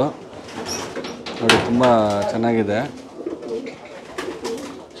ಇದೊಂದು ನೋಡಿ ತುಂಬ ಚೆನ್ನಾಗಿದೆ.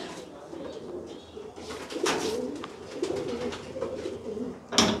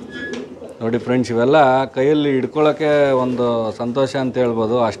 ನೋಡಿ ಫ್ರೆಂಡ್ಸ್, ಇವೆಲ್ಲ ಕೈಯಲ್ಲಿ ಹಿಡ್ಕೊಳ್ಳೋಕ್ಕೆ ಒಂದು ಸಂತೋಷ ಅಂತ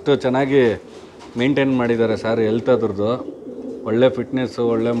ಹೇಳ್ಬೋದು, ಅಷ್ಟು ಚೆನ್ನಾಗಿ ಮೇಂಟೈನ್ ಮಾಡಿದ್ದಾರೆ ಸರ್. ಹೆಲ್ತ್ ಅದ್ರದ್ದು ಒಳ್ಳೆ ಫಿಟ್ನೆಸ್ಸು,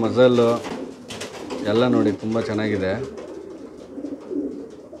 ಒಳ್ಳೆ ಮಸಲ್ಲು ಎಲ್ಲ ನೋಡಿ ತುಂಬ ಚೆನ್ನಾಗಿದೆ.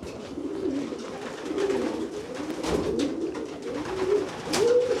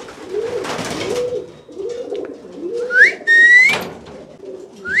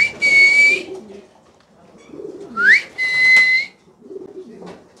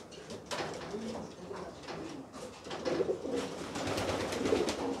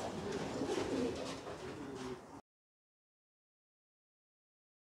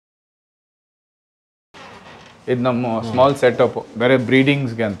 ಇದು ನಮ್ಮ ಸ್ಮಾಲ್ ಸೆಟಪ್, ಬೇರೆ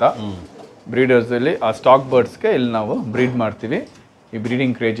ಬ್ರೀಡಿಂಗ್ಸ್ಗೆ ಅಂತ. ಬ್ರೀಡರ್ಸಲ್ಲಿ ಆ ಸ್ಟಾಕ್ ಬರ್ಡ್ಸ್ಗೆ ಇಲ್ಲಿ ನಾವು ಬ್ರೀಡ್ ಮಾಡ್ತೀವಿ, ಈ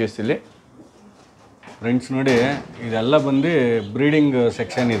ಬ್ರೀಡಿಂಗ್ ಕ್ರೇಜಸ್ ಇಲ್ಲಿ. ಫ್ರೆಂಡ್ಸ್ ನೋಡಿ ಇದೆಲ್ಲ ಬಂದು ಬ್ರೀಡಿಂಗ್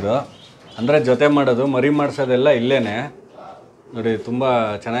ಸೆಕ್ಷನ್ ಇದು, ಅಂದರೆ ಜೊತೆ ಮಾಡೋದು, ಮರಿ ಮಾಡಿಸೋದೆಲ್ಲ ಇಲ್ಲೇ ನೋಡಿ. ತುಂಬ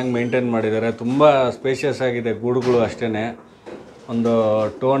ಚೆನ್ನಾಗಿ ಮೇಂಟೈನ್ ಮಾಡಿದ್ದಾರೆ, ತುಂಬ ಸ್ಪೇಷಿಯಸ್ ಆಗಿದೆ ಗೂಡುಗಳು ಅಷ್ಟೇ. ಒಂದು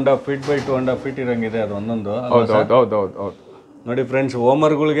 2.5 feet by 2.5 feet ಇರೋಂಗಿದೆ ಅದು ಒಂದೊಂದು. ಹೌದು ನೋಡಿ ಫ್ರೆಂಡ್ಸ್,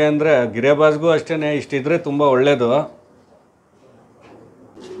 ಓಮರ್ಗಳಿಗೆ ಅಂದರೆ ಗಿರೇಬಾಸ್ಗೂ ಅಷ್ಟೇ ಇಷ್ಟಿದ್ರೆ ತುಂಬ ಒಳ್ಳೆಯದು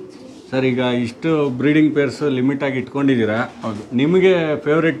ಸರ್. ಈಗ ಇಷ್ಟು ಬ್ರೀಡಿಂಗ್ ಪೇರ್ಸು ಲಿಮಿಟ್ ಆಗಿ ಇಟ್ಕೊಂಡಿದ್ದೀರಾ. ಹೌದು. ನಿಮಗೆ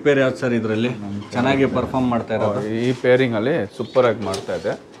ಫೇವ್ರೇಟ್ ಪೇರ್ ಯಾವ್ದು ಸರ್ ಇದರಲ್ಲಿ ಚೆನ್ನಾಗಿ ಪರ್ಫಾರ್ಮ್ ಮಾಡ್ತಾ ಇರೋದು? ಈ ಪೇರಿಂಗಲ್ಲಿ ಸೂಪರಾಗಿ ಮಾಡ್ತಾ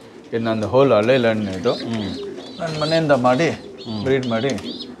ಇದೆ. ಇದು ನಂದು ಹೋಲ್ ಹಳೆ ಲಣ್ಣ, ಇದು ನನ್ನ ಮನೆಯಿಂದ ಮಾಡಿ ಬ್ರೀಡ್ ಮಾಡಿ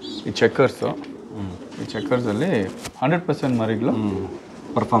ಈ ಚೆಕ್ಕರ್ಸು. ಈ ಚೆಕ್ಕರ್ಸಲ್ಲಿ 100% ಮರಿಗಳು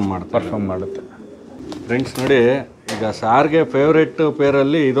ಪರ್ಫಾರ್ಮ್ ಮಾಡುತ್ತೆ. ಫ್ರೆಂಡ್ಸ್ ನೋಡಿ, ಈಗ ಸಾರ್ಗೆ ಫೇವ್ರೇಟ್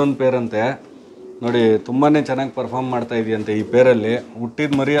ಪೇರಲ್ಲಿ ಇದೊಂದು ಪೇರ್ ಅಂತೆ ನೋಡಿ. ತುಂಬಾ ಚೆನ್ನಾಗಿ ಪರ್ಫಾರ್ಮ್ ಮಾಡ್ತಾ ಇದೆಯಂತೆ ಈ ಪೇರಲ್ಲಿ.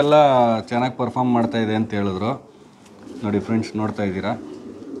 ಹುಟ್ಟಿದ ಮರಿ ಎಲ್ಲ ಚೆನ್ನಾಗಿ ಪರ್ಫಾರ್ಮ್ ಮಾಡ್ತಾ ಇದೆ ಅಂತ ಹೇಳಿದ್ರು ನೋಡಿ. ಫ್ರೆಂಡ್ಸ್ ನೋಡ್ತಾ ಇದ್ದೀರಾ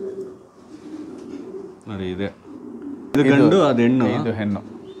ನೋಡಿ, ಇದೆ ಇದು ಗಂಡು, ಅದು ಹೆಣ್ಣು. ಇದು ಹೆಣ್ಣು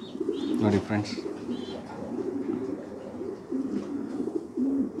ನೋಡಿ ಫ್ರೆಂಡ್ಸ್.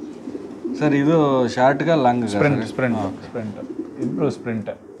 ಸರ್ ಇದು ಶಾರ್ಟ್ಗ ಲಾಂಗ್? ಸ್ಪ್ರಿಂಟ್ ಇಬ್ಬರು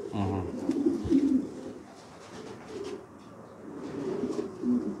ಸ್ಪ್ರಿಂಟ್.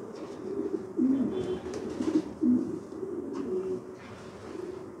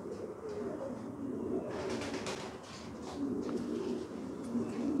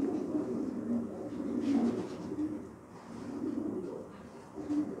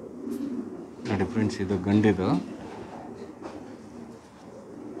 ನೋಡಿ ಫ್ರೆಂಡ್ಸ್, ಇದು ಗಂಡಿದು.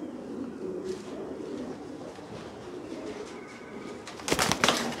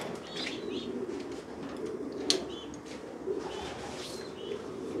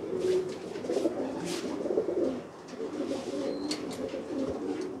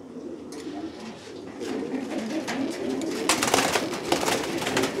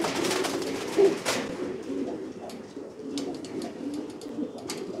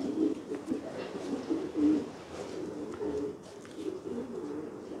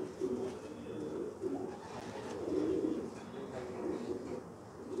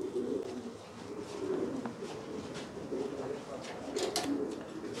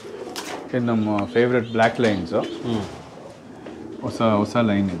 ಇದು ನಮ್ಮ ಫೇವ್ರೆಟ್ ಬ್ಲ್ಯಾಕ್ ಲೈನ್ಸು, ಹೊಸ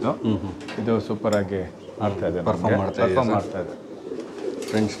ಲೈನ್ ಇದು. ಇದು ಸೂಪರಾಗಿ ಪರ್ಫಾರ್ಮ್ ಮಾಡ್ತಾ ಇದೆ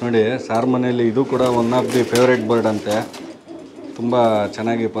ಫ್ರೆಂಡ್ಸ್. ನೋಡಿ, ಸಾರ್ ಮನೆಯಲ್ಲಿ ಇದು ಕೂಡ one of the favourite bird ಅಂತೆ. ತುಂಬ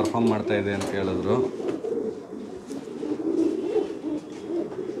ಚೆನ್ನಾಗಿ ಪರ್ಫಾರ್ಮ್ ಮಾಡ್ತಾ ಇದೆ ಅಂತ ಹೇಳಿದ್ರು.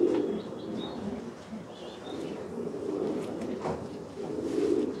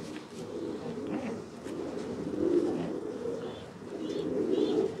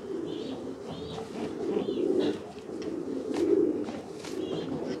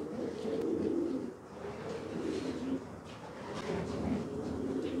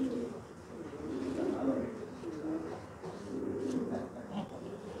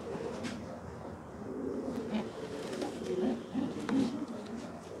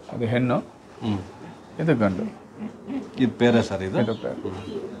 ಅದು ಹೆಣ್ಣು, ಇದು ಗಂಡು. ಇದು ಪೇರೆ ಸರ್, ಇದು ಪೇರೆ.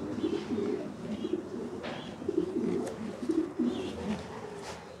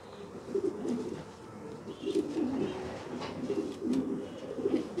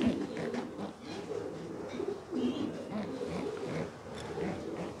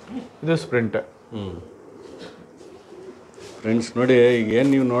 ಇದು ಸ್ಪ್ರಿಂಟ್. ಫ್ರೆಂಡ್ಸ್ ನೋಡಿ, ಈಗ ಏನು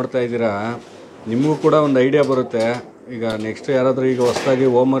ನೀವು ನೋಡ್ತಾ ಇದ್ದೀರಾ, ನಿಮಗೂ ಕೂಡ ಒಂದು ಐಡಿಯಾ ಬರುತ್ತೆ. ಈಗ ನೆಕ್ಸ್ಟ್ ಯಾರಾದರೂ ಈಗ ಹೊಸದಾಗಿ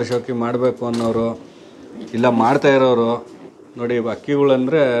ಹೋಮರ್ ಶೋಕಿ ಮಾಡಬೇಕು ಅನ್ನೋರು, ಇಲ್ಲ ಮಾಡ್ತಾ ಇರೋರು, ನೋಡಿ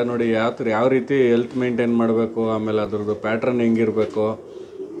ಅಕ್ಕಿಗಳಂದರೆ ನೋಡಿ ಯಾವ ರೀತಿ ಹೆಲ್ತ್ ಮೇಂಟೈನ್ ಮಾಡಬೇಕು, ಆಮೇಲೆ ಅದ್ರದ್ದು ಪ್ಯಾಟ್ರನ್ ಹೆಂಗಿರಬೇಕು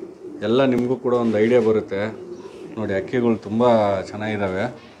ಎಲ್ಲ ನಿಮಗೂ ಕೂಡ ಒಂದು ಐಡಿಯಾ ಬರುತ್ತೆ. ನೋಡಿ ಅಕ್ಕಿಗಳು ತುಂಬ ಚೆನ್ನಾಗಿದ್ದಾವೆ.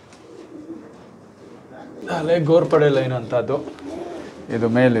 ಅಲ್ಲೇ ಗೋರ್ಪಡೆ ಲೈನ್ ಅಂತ ಅದು. ಇದು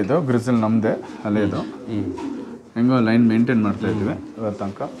ಮೇಲಿದು ಗ್ರಿಸಲ್ ನಮ್ಮದೇ ಅಲ್ಲೇದು. ಹೆಂಗೋ ಲೈನ್ ಮೇಂಟೈನ್ ಮಾಡ್ತಾ ಇದ್ವಿ ಇವತ್ತು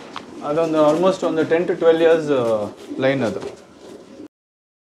ತನಕ. ಅದೊಂದು ಆಲ್ಮೋಸ್ಟ್ ಒಂದು 10 to 12 years ಲೈನ್ ಅದು.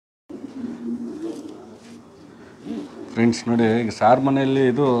 ಫ್ರೆಂಡ್ಸ್ ನೋಡಿ, ಈಗ ಸಾರ್ ಮನೆಯಲ್ಲಿ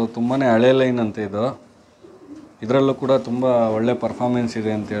ಇದು ತುಂಬಾ ಹಳೆ ಲೈನ್ ಅಂತ. ಇದು ಇದರಲ್ಲೂ ಕೂಡ ತುಂಬ ಒಳ್ಳೆ ಪರ್ಫಾರ್ಮೆನ್ಸ್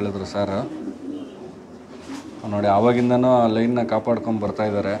ಇದೆ ಅಂತ ಹೇಳಿದ್ರು ಸರ್. ನೋಡಿ ಆವಾಗಿಂದನೂ ಆ ಲೈನ್ನ ಕಾಪಾಡ್ಕೊಂಡು ಬರ್ತಾ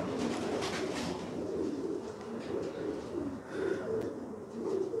ಇದ್ದಾರೆ.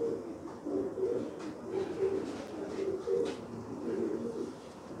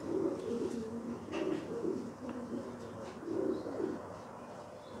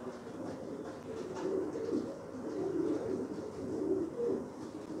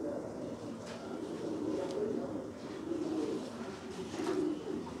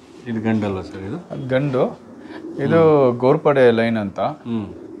 ಇದು ಗಂಡಲ್ಲ ಸರ್? ಇದು ಗಂಡು. ಇದು ಗೋರ್ಪಡೆ ಲೈನ್ ಅಂತ.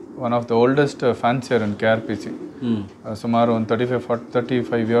 One of the oldest fancier in KRPC. ಸುಮಾರು ಒಂದು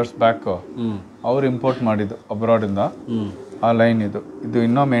 35 years ಬ್ಯಾಕ್ ಅವ್ರು ಇಂಪೋರ್ಟ್ ಮಾಡಿದ್ದು ಅಬ್ರಾಡಿಂದ ಆ ಲೈನ್. ಇದು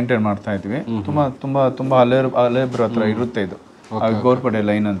ಇನ್ನೂ ಮೇಂಟೈನ್ ಮಾಡ್ತಾ ಇದ್ವಿ. ತುಂಬ ಹಲೇಬ್ರ ಹತ್ರ ಇರುತ್ತೆ ಇದು ಗೋರ್ಪಡೆ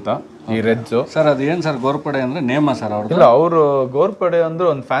ಲೈನ್ ಅಂತ. ಈ ರೆಡ್ಜು ಸರ್, ಅದು ಏನು ಸರ್ ಗೋರ್ಪಡೆ ಅಂದರೆ ನೇಮ ಸರ್? ಅವ್ರು ಇಲ್ಲ, ಅವರು ಗೋರ್ಪಡೆ ಅಂದ್ರೆ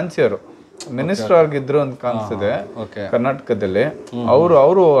ಒಂದು ಫ್ಯಾನ್ಸಿಯರು, ಮಿನಿಸ್ಟರ್ ಆಗಿದ್ರು ಅಂತ ಕಾಣಿಸ್ತದೆ ಕರ್ನಾಟಕದಲ್ಲಿ.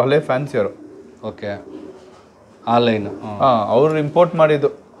 ಅವರು ಹಳೆ ಫ್ಯಾನ್ಸಿಯರು. ಓಕೆ, ಆ ಲೈನ್ ಅವ್ರು ಇಂಪೋರ್ಟ್ ಮಾಡಿದ್ದು.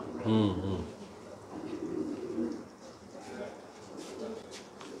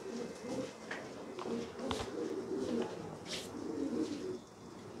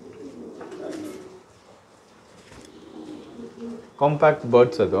 ಕಾಂಪ್ಯಾಕ್ಟ್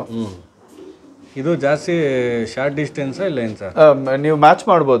ಬರ್ಡ್ಸ್ ಅದು. ಇದು ಜಾಸ್ತಿ ಶಾರ್ಟ್ ಡಿಸ್ಟೆನ್ಸಾ ಇಲ್ಲ ಏನು ಸರ್? ನೀವು ಮ್ಯಾಚ್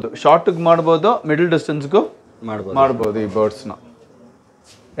ಮಾಡ್ಬೋದು, ಶಾರ್ಟ್ಗೆ ಮಾಡ್ಬೋದು, ಮಿಡಲ್ ಡಿಸ್ಟೆನ್ಸ್ಗೂ ಮಾಡ್ಬೋದು ಈ ಬರ್ಡ್ಸ್ನ.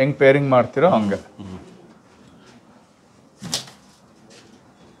 ಹೆಂಗೆ ಪೇರಿಂಗ್ ಮಾಡ್ತೀರೋ ಹಂಗೆ.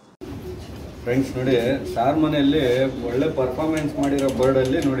 ಫ್ರೆಂಡ್ಸ್ ನೋಡಿ, ಸಾರ್ ಮನೆಯಲ್ಲಿ ಒಳ್ಳೆ ಪರ್ಫಾರ್ಮೆನ್ಸ್ ಮಾಡಿರೋ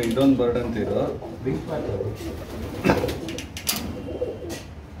ಬರ್ಡಲ್ಲಿ ನೋಡಿ ಇದೊಂದು ಬರ್ಡ್ ಅಂತಿರೋ.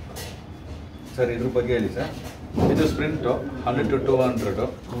 ಸರ್ ಇದ್ರ ಬಗ್ಗೆ ಹೇಳಿ ಸರ್. ಇದು ಸ್ಪ್ರಿಂಟು 100 to 200,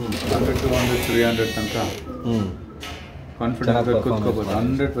 100 to 300 ತನಕ ಕಾನ್ಫಿಡೆಂಟ್ ಆಗಿ ಕೂತ್ಕೋಬೋದು.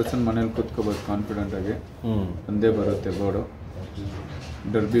 100% ಮನೇಲಿ ಕೂತ್ಕೋಬೋದು ಕಾನ್ಫಿಡೆಂಟ್ ಆಗಿ. ಒಂದೇ ಬರುತ್ತೆ ಬೋರ್ಡು.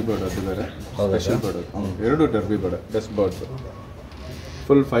 ಡರ್ಬಿ ಬೋರ್ಡ್ ಅದು ಬೇರೆ, ಸ್ಪೆಷಲ್ ಬೋರ್ಡ್ ಅದು. 2 derby board, best boards.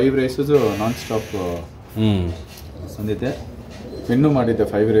 Full 5 ರೇಸಸ್ಸು non stop ಬಂದಿದೆ. ಇನ್ನೂ ಮಾಡಿದ್ದೆ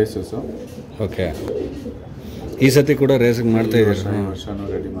 5 ರೇಸಸ್ಸು. ಓಕೆ. ಈ ಸತಿ ಕೂಡ ರೇಸಿಂಗ್ ಮಾಡ್ತಾ ಇದ್ದೀರಿ? ಈ ವರ್ಷನೂ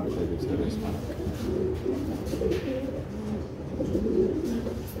ರೆಡಿ ಮಾಡ್ತಾ ಇದ್ದೀವಿ ಸರ್ ರೇಸ್ ಮಾಡೋಕ್ಕೆ.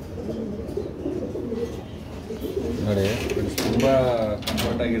 ನೋಡಿ ತುಂಬ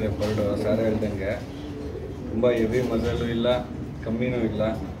ಕಂಫರ್ಟ್ ಆಗಿದೆ ಬರ್ಡು. ಸಾರ್ ಹೇಳ್ದಂಗೆ ತುಂಬ ಹೆವಿ ಮಜಲು ಇಲ್ಲ, ಕಮ್ಮಿನೂ ಇಲ್ಲ,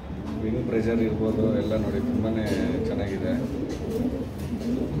 ವಿಂಗ್ ಪ್ರೆಷರ್ ಇರ್ಬೋದು ಎಲ್ಲ ನೋಡಿ ತುಂಬಾ ಚೆನ್ನಾಗಿದೆ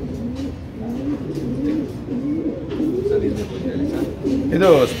ಸರ್. ಇದು ಹೇಳಿ ಸರ್. ಇದು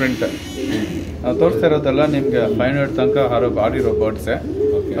ಸ್ಪ್ರಿಂಟ್ ನಾವು ತೋರಿಸ್ತಾ ಇರೋದೆಲ್ಲ ನಿಮಗೆ 500 ತನಕ ಆಡಿರೋ ಬರ್ಡ್ಸೇ,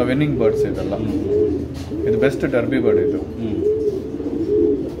 ವಿನ್ನಿಂಗ್ ಬರ್ಡ್ಸ್ ಇದೆಲ್ಲ. ಇದು ಬೆಸ್ಟ್ ಡರ್ಬಿ ಬರ್ಡ್ ಇದು.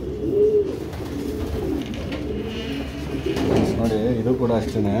 ನೋಡಿ ಇದು ಕೂಡ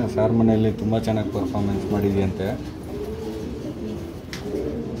ಅಷ್ಟೇ, ಸಾರ್ ಮನೆಯಲ್ಲಿ ತುಂಬ ಚೆನ್ನಾಗಿ ಪರ್ಫಾರ್ಮೆನ್ಸ್ ಮಾಡಿದೆಯಂತೆ.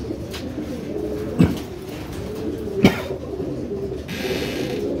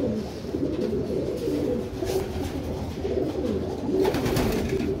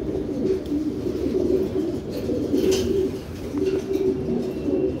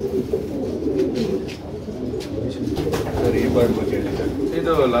 ಸರ್ ಈ ಬರ್ಡ್ ಬಗ್ಗೆ ಹೇಳಿ ಸರ್.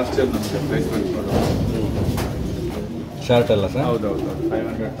 ಇದು ಲಾಸ್ಟ್ ಇಯರ್ ನಮಗೆ ಪ್ಲೇಸ್ಮೆಂಟ್ ಮಾಡೋದು. ಶಾರ್ಟ್ ಅಲ್ಲ ಸರ್? ಹೌದೌದು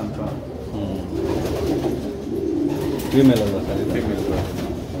 500 ತನಕ. ಫೀಮೇಲ್ ಅಲ್ಲ ಸರ್? ಫೀಮೇಲ್.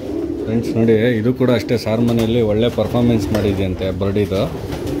 ಫ್ರೆಂಡ್ಸ್ ನೋಡಿ ಇದು ಕೂಡ ಅಷ್ಟೇ, ಸಾರ್ ಮನೆಯಲ್ಲಿ ಒಳ್ಳೆ ಪರ್ಫಾರ್ಮೆನ್ಸ್ ಮಾಡಿದೆಯಂತೆ ಬರ್ಡಿದು.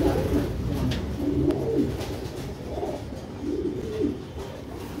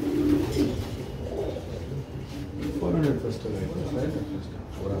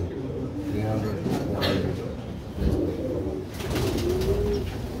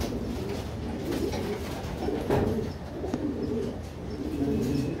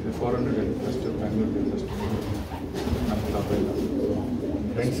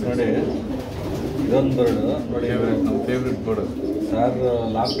 ಫ್ರೆಂಡ್ಸ್ ನೋಡಿ ಇದೊಂದು ಬರ್ಡು ನೋಡಿ, ನಮ್ಮ favourite bird sir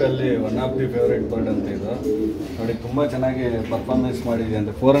ಲಾಫ್ಟಲ್ಲಿ one of the favourite bird ಅಂತ ಇದು ನೋಡಿ. ತುಂಬ ಚೆನ್ನಾಗಿ ಪರ್ಫಾರ್ಮೆನ್ಸ್ ಮಾಡಿದೆ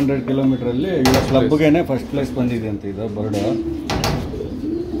ಅಂತ. 400 ಕಿಲೋಮೀಟ್ರಲ್ಲಿ ಈಗ ಕ್ಲಬ್ಗೇನೆ ಫಸ್ಟ್ ಪ್ಲೇಸ್ ಬಂದಿದೆ ಅಂತ ಇದು ಬರ್ಡು.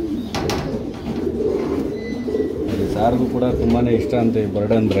 ಸಾರ್ಗೂ ಕೂಡ ತುಂಬಾ ಇಷ್ಟ ಅಂತ ಈ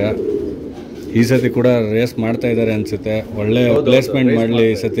ಬರ್ಡ್ ಅಂದರೆ. ಈ ಸತಿ ಕೂಡ ರೇಸ್ ಮಾಡ್ತಾ ಇದ್ದಾರೆ ಅನಿಸುತ್ತೆ. ಒಳ್ಳೆ ಪ್ಲೇಸ್ಮೆಂಟ್ ಮಾಡಲಿ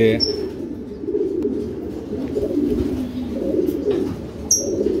ಈ ಸತಿ.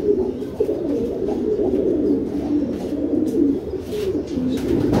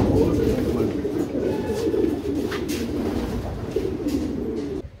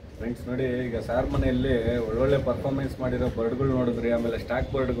 ಫ್ರೆಂಡ್ಸ್ ನೋಡಿ ಈಗ ಸಾರ್ ಮನೆಯಲ್ಲಿ ಒಳ್ಳೊಳ್ಳೆ ಪರ್ಫಾರ್ಮೆನ್ಸ್ ಮಾಡಿರೋ ಬರ್ಡ್ಗಳು ನೋಡಿದ್ರಿ. ಆಮೇಲೆ ಸ್ಟಾಕ್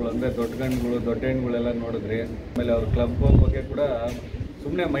ಬರ್ಡ್ಗಳು ಅಂದರೆ ದೊಡ್ಡ ಗಂಡುಗಳು ದೊಡ್ಡ ಹೆಣ್ಣುಗಳೆಲ್ಲ ನೋಡಿದ್ರಿ. ಆಮೇಲೆ ಅವ್ರ ಕ್ಲಬ್ ಬಗ್ಗೆ ಕೂಡ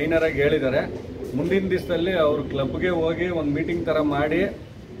ಸುಮ್ಮನೆ ಮೈನರಾಗಿ ಹೇಳಿದ್ದಾರೆ. ಮುಂದಿನ ದಿವಸದಲ್ಲಿ ಅವ್ರ ಕ್ಲಬ್ಗೆ ಹೋಗಿ ಒಂದು ಮೀಟಿಂಗ್ ಥರ ಮಾಡಿ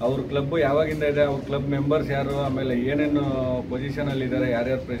ಅವ್ರ ಕ್ಲಬ್ ಯಾವಾಗಿಂದ ಇದೆ, ಅವ್ರ ಕ್ಲಬ್ ಮೆಂಬರ್ಸ್ ಯಾರು, ಆಮೇಲೆ ಏನೇನು ಪೊಸಿಷನಲ್ಲಿದ್ದಾರೆ,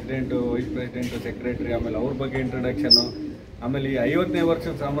 ಯಾರ್ಯಾರು ಪ್ರೆಸಿಡೆಂಟು, ವೈಸ್ ಪ್ರೆಸಿಡೆಂಟು, ಸೆಕ್ರೆಟ್ರಿ, ಆಮೇಲೆ ಅವ್ರ ಬಗ್ಗೆ ಇಂಟ್ರೊಡಕ್ಷನು, ಆಮೇಲೆ ಈ 50ನೇ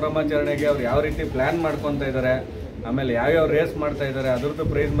ವರ್ಷದ ಸಂಭ್ರಮಾಚರಣೆಗೆ ಅವ್ರು ಯಾವ ರೀತಿ ಪ್ಲ್ಯಾನ್ ಮಾಡ್ಕೊತಾ ಇದ್ದಾರೆ, ಆಮೇಲೆ ಯಾವ್ಯಾವ ರೇಸ್ ಮಾಡ್ತಾ ಇದ್ದಾರೆ, ಅದ್ರದ್ದು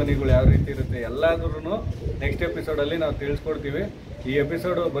ಪ್ರೈಸ್ ಮನಿಗಳು ಯಾವ ರೀತಿ ಇರುತ್ತೆ ಎಲ್ಲಾದ್ರೂ ನೆಕ್ಸ್ಟ್ ಎಪಿಸೋಡಲ್ಲಿ ನಾವು ತಿಳಿಸ್ಕೊಡ್ತೀವಿ. ಈ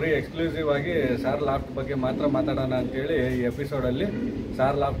ಎಪಿಸೋಡು ಬರೀ ಎಕ್ಸ್ಕ್ಲೂಸಿವ್ ಆಗಿ ಸಾರ್ ಲಾಫ್ಟ್ ಬಗ್ಗೆ ಮಾತ್ರ ಮಾತಾಡೋಣ ಅಂತೇಳಿ ಈ ಎಪಿಸೋಡಲ್ಲಿ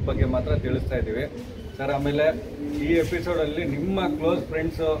ಸಾರ್ ಲಾಫ್ಟ್ ಬಗ್ಗೆ ಮಾತ್ರ ತಿಳಿಸ್ತಾ ಇದ್ದೀವಿ ಸರ್. ಆಮೇಲೆ ಈ ಎಪಿಸೋಡಲ್ಲಿ ನಿಮ್ಮ ಕ್ಲೋಸ್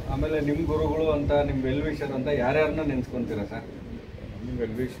ಫ್ರೆಂಡ್ಸು, ಆಮೇಲೆ ನಿಮ್ಮ ಗುರುಗಳು ಅಂತ, ನಿಮ್ಮ ವೆಲ್ವಿಷರ್ ಅಂತ ಯಾರ್ಯಾರನ್ನ ನೆನೆಸ್ಕೊತೀರಾ ಸರ್? ನಮ್ಮ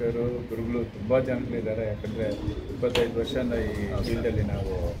ವೆಲ್ವಿಷರು ಗುರುಗಳು ತುಂಬ ಜನಗಳಿದ್ದಾರೆ. ಯಾಕಂದರೆ 25 ವರ್ಷದಿಂದ ಈ ಫೀಲ್ಡಲ್ಲಿ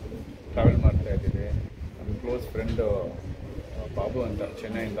ನಾವು ಟ್ರಾವೆಲ್ ಮಾಡ್ತಾ ಇದ್ದೀವಿ. ನಮ್ಮ ಕ್ಲೋಸ್ ಫ್ರೆಂಡು ಬಾಬು ಅಂತ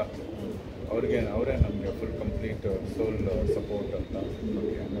ಚೆನ್ನೈಯಿಂದ, ಅವರೇ ನಮಗೆ ಫುಲ್ ಕಂಪ್ಲೀಟ್ ಸೋಲ್ ಸಪೋರ್ಟ್ ಅಂತ.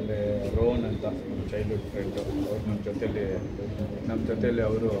 ಆಮೇಲೆ ರೋಹನ್ ಅಂತ ನಮ್ಮ ಚೈಲ್ಡ್ಹುಡ್ ಫ್ರೆಂಡು, ಅವ್ರು ನಮ್ಮ ಜೊತೆಯಲ್ಲಿ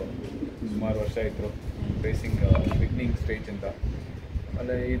ಅವರು ಸುಮಾರು ವರ್ಷ ಇದ್ದರು ರೇಸಿಂಗ್ ಬಿಗ್ನಿಂಗ್ ಸ್ಟೇಜಿಂದ.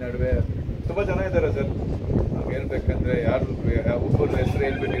 ಆಮೇಲೆ ಈ ನಡುವೆ ತುಂಬ ಜನ ಇದ್ದಾರೆ ಸರ್. ನಾವು ಹೇಳ್ಬೇಕಂದ್ರೆ ಒಬ್ಬರು ಹೆಸರು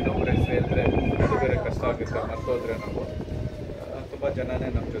ಹೇಳ್ಬಿಟ್ಟು ಇನ್ನೊಬ್ಬರ ಹೆಸರು ಹೇಳಿದ್ರೆ ಅದು ಬೇರೆ ಕಷ್ಟ ಆಗುತ್ತೆ, ಮರ್ತೋದ್ರೆ ನಾವು. ತುಂಬ ಜನನೇ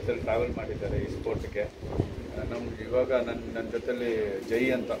ನಮ್ಮ ಜೊತೆಲಿ ಟ್ರಾವೆಲ್ ಮಾಡಿದ್ದಾರೆ ಈ ಸ್ಪೋರ್ಟ್ಗೆ. ನಮ್ಗೆ ಇವಾಗ ನನ್ನ ಜೊತೆಲಿ ಜೈ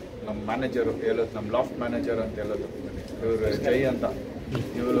ಅಂತ ನಮ್ಮ ಮ್ಯಾನೇಜರು ಹೇಳೋದು, ನಮ್ಮ ಲಾಫ್ಟ್ ಮ್ಯಾನೇಜರ್ ಅಂತ ಹೇಳೋದು ಇವರು ಜೈ ಅಂತ.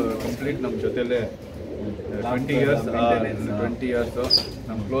 ಇವರು ಕಂಪ್ಲೀಟ್ ನಮ್ಮ ಜೊತೆಲೇ 20 ಇಯರ್ಸು.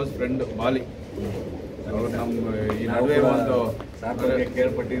 ನಮ್ಮ ಕ್ಲೋಸ್ ಫ್ರೆಂಡ್ ಮಾಲಿ ಅವರು ನಮ್ಮ ಈ ನಡುವೆ ಒಂದು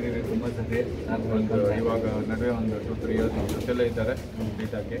ಕೇಳ್ಪಟ್ಟಿದ್ದೀವಿ ತುಂಬ ಸತಿ. ಇವಾಗ ನಡುವೆ ಒಂದು 2-3 ಇಯರ್ಸ್ ನಮ್ಮ ಜೊತೆಲೇ ಇದ್ದಾರೆ.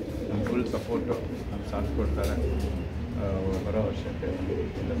 ನೀಟಾಗಿ ನಮ್ಮ ಫುಲ್ ಸಪೋರ್ಟು ನಮ್ಮ ಸಾಥ್ ಕೊಡ್ತಾರೆ. ಬರೋ ವರ್ಷಕ್ಕೆ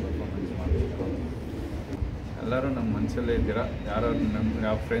ಎಲ್ಲ ಪರ್ಫಾರ್ಮೆನ್ಸ್ ಮಾಡಬೇಕು. ಎಲ್ಲರೂ ನಮ್ಮ ಮನಸ್ಸಲ್ಲೇ ಇದ್ದೀರಾ.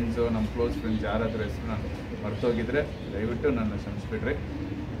 ಯಾವ ಫ್ರೆಂಡ್ಸು, ನಮ್ಮ ಕ್ಲೋಸ್ ಫ್ರೆಂಡ್ಸ್ ಯಾರಾದರೂ ಹೆಸರು ನಾನು ಮರ್ತೋಗಿದ್ರೆ ದಯವಿಟ್ಟು ನನ್ನ ಕ್ಷಮಿಸ್ಬಿಡ್ರಿ.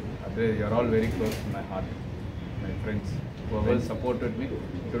 ಆದರೆ you are all very close to my heart, my friends who will supported me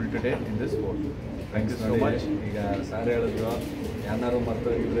till today in this sport. Thank you so much. ಈಗ ಸಾರ್ ಹೇಳಿದ್ರು ಯಾರು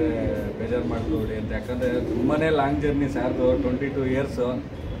ಮರ್ತೋಗಿದ್ರೆ ಬೇಜಾರು ಮಾಡ್ಕೊಬಿಡಿ ಅಂತ. ಯಾಕಂದರೆ ತುಂಬಾ ಲಾಂಗ್ ಜರ್ನಿ ಸಾರ್ದು, 22 ಇಯರ್ಸು.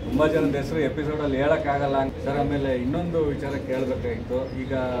 ತುಂಬ ಜನದ ಹೆಸರು ಎಪಿಸೋಡಲ್ಲಿ ಹೇಳೋಕ್ಕಾಗಲ್ಲ ಸರ್. ಆಮೇಲೆ ಇನ್ನೊಂದು ವಿಚಾರ ಕೇಳಬೇಕಾಗಿತ್ತು.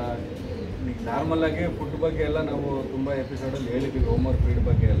 ಈಗ ನಾರ್ಮಲಾಗಿ ಫುಡ್ ಬಗ್ಗೆ ಎಲ್ಲ ನಾವು ತುಂಬ ಎಪಿಸೋಡಲ್ಲಿ ಹೇಳಿದ್ದೀವಿ, ಹೋಮ್ವರ್ಕ್ ಫೀಡ್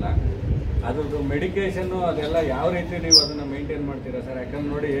ಬಗ್ಗೆ ಎಲ್ಲ. ಅದ್ರದ್ದು ಮೆಡಿಕೇಶನ್ನು ಅದೆಲ್ಲ ಯಾವ ರೀತಿ ನೀವು ಅದನ್ನು ಮೇಂಟೈನ್ ಮಾಡ್ತೀರಾ ಸರ್? ಯಾಕಂದ್ರೆ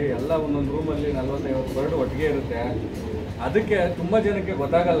ನೋಡಿ ಎಲ್ಲ ಒಂದೊಂದು ರೂಮಲ್ಲಿ 40-50 ಬರ್ಡ್ ಒಟ್ಟಿಗೆ ಇರುತ್ತೆ. ಅದಕ್ಕೆ ತುಂಬ ಜನಕ್ಕೆ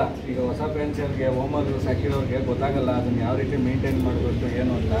ಗೊತ್ತಾಗಲ್ಲ. ಈಗ ಹೊಸ ಪೆನ್ಷನ್ಗೆ ಹೋಮರ್ ಸಾಕಿರೋರಿಗೆ ಗೊತ್ತಾಗಲ್ಲ ಅದನ್ನು ಯಾವ ರೀತಿ ಮೇಂಟೈನ್ ಮಾಡಬೇಕು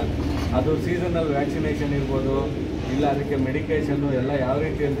ಏನು ಅಂತ. ಅದು ಸೀಸನಲ್ ವ್ಯಾಕ್ಸಿನೇಷನ್ ಇರ್ಬೋದು, ಇಲ್ಲ ಅದಕ್ಕೆ ಮೆಡಿಕೇಷನ್ನು ಎಲ್ಲ ಯಾವ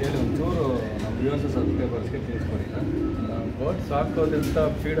ರೀತಿ ಅಂತೇಳಿ ಒಂಚೂರು ನಮ್ಮ ವ್ಯೂವರ್ಸ್ ಸಬ್ಸ್ಕ್ರೈಬರ್ಸ್ಗೆ ತಿಳಿಸ್ಕೊಡಿ ಸರ್. ಬರ್ಡ್ಸ್ ಹಾಕೋದ್ರಿಂದ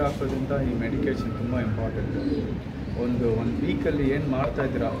ಫೀಡ್ ಹಾಕೋದ್ರಿಂದ ಈ ಮೆಡಿಕೇಷನ್ ತುಂಬ ಇಂಪಾರ್ಟೆಂಟು. ಒಂದು ವೀಕಲ್ಲಿ ಏನು ಮಾಡ್ತಾ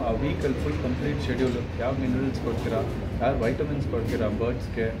ಇದ್ದೀರಾ ಆ ವೀಕಲ್ಲಿ ಫುಲ್ ಕಂಪ್ಲೀಟ್ ಶೆಡ್ಯೂಲು, ಯಾವ ಮಿನರಲ್ಸ್ ಕೊಡ್ತೀರಾ, ಯಾವ ವೈಟಮಿನ್ಸ್ ಕೊಡ್ತೀರಾ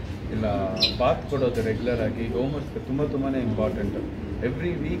ಬರ್ಡ್ಸ್ಗೆ, ಇಲ್ಲ ಬಾತ್ ಕೊಡೋದು ರೆಗ್ಯುಲರ್ ಆಗಿ, ಹೋಮ್ವರ್ಕ್ಸ್ಗೆ ತುಂಬಾ ಇಂಪಾರ್ಟೆಂಟು.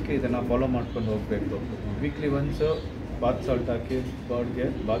 ಎವ್ರಿ ವೀಕ್ ಇದನ್ನು ಫಾಲೋ ಮಾಡ್ಕೊಂಡು ಹೋಗಬೇಕು. ವೀಕ್ಲಿ ಒನ್ಸು ಬಾತ್ ಸಾಲ್ಟ್ ಹಾಕಿ ಬರ್ಡ್ಗೆ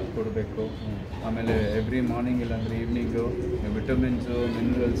ಬಾತ್ ಕೊಡಬೇಕು. ಆಮೇಲೆ ಎವ್ರಿ ಮಾರ್ನಿಂಗ್ ಇಲ್ಲಾಂದರೆ ಈವ್ನಿಂಗು ವಿಟಮಿನ್ಸು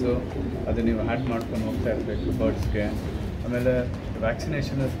ಮಿನರಲ್ಸು ಅದು ನೀವು ಆ್ಯಡ್ ಮಾಡ್ಕೊಂಡು ಹೋಗ್ತಾ ಇರಬೇಕು ಬರ್ಡ್ಸ್ಗೆ. ಆಮೇಲೆ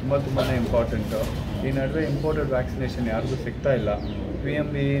ವ್ಯಾಕ್ಸಿನೇಷನ್ ತುಂಬಾ ಇಂಪಾರ್ಟೆಂಟು. ಈ ನಡುವೆ ಇಂಪೋರ್ಟೆಡ್ ವ್ಯಾಕ್ಸಿನೇಷನ್ ಯಾರಿಗೂ ಸಿಗ್ತಾ ಇಲ್ಲ.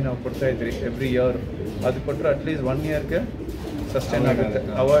 PMV ನಾವು ಕೊಡ್ತಾಯಿದ್ರಿ ಎವ್ರಿ ಇಯರ್, ಅದು ಕೊಟ್ಟರೆ ಅಟ್ಲೀಸ್ಟ್ 1 ಇಯರ್ಗೆ ಸಸ್ಟೈನ್ ಆಗುತ್ತೆ,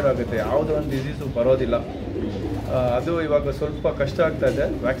 ಅವಾಯ್ಡ್ ಆಗುತ್ತೆ, ಯಾವುದೋ ಒಂದು ಡಿಸೀಸು ಬರೋದಿಲ್ಲ. ಅದು ಇವಾಗ ಸ್ವಲ್ಪ ಕಷ್ಟ ಆಗ್ತಾ ಇದೆ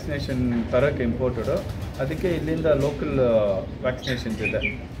ವ್ಯಾಕ್ಸಿನೇಷನ್ ತರೋಕ್ಕೆ ಇಂಪೋರ್ಟೆಡು. ಅದಕ್ಕೆ ಇಲ್ಲಿಂದ ಲೋಕಲ್ ವ್ಯಾಕ್ಸಿನೇಷನ್ಸ್ ಇದೆ,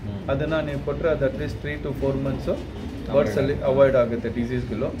 ಅದನ್ನು ನೀವು ಕೊಟ್ಟರೆ ಅದು ಅಟ್ಲೀಸ್ಟ್ 3 to 4 months ಬರ್ಡ್ಸಲ್ಲಿ ಅವಾಯ್ಡ್ ಆಗುತ್ತೆ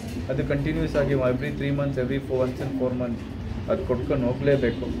ಡಿಸೀಸ್ಗಳು. ಅದು ಕಂಟಿನ್ಯೂಸ್ ಆಗಿ ಎವ್ರಿ 3 months, ಎವ್ರಿ 4 months ಅದು ಕೊಟ್ಕೊಂಡು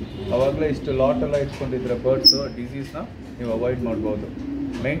ಹೋಗಲೇಬೇಕು. ಆವಾಗಲೇ ಇಷ್ಟು ಲಾಟ್ ಎಲ್ಲ ಇಟ್ಕೊಂಡಿದ್ರೆ ಬರ್ಡ್ಸು ಡಿಸೀಸ್ನ ನೀವು ಅವಾಯ್ಡ್ ಮಾಡ್ಬೋದು.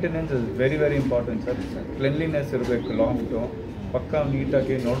 Maintenance is very important sir. Cleanliness ಇರಬೇಕು, ಲಾಫ್ಟು ಪಕ್ಕ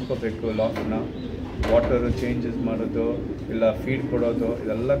ನೀಟಾಗಿ ನೋಡ್ಕೋಬೇಕು. ಲಾಫ್ಟ್ನ ವಾಟರ್ ಚೇಂಜಸ್ ಮಾಡೋದು, ಇಲ್ಲ ಫೀಡ್ ಕೊಡೋದು,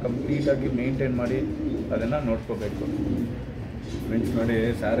 ಇದೆಲ್ಲ ಕಂಪ್ಲೀಟಾಗಿ ಮೇಂಟೈನ್ ಮಾಡಿ ಅದನ್ನು ನೋಡ್ಕೋಬೇಕು. ಫ್ರೆಂಡ್ಸ್ ನೋಡಿ,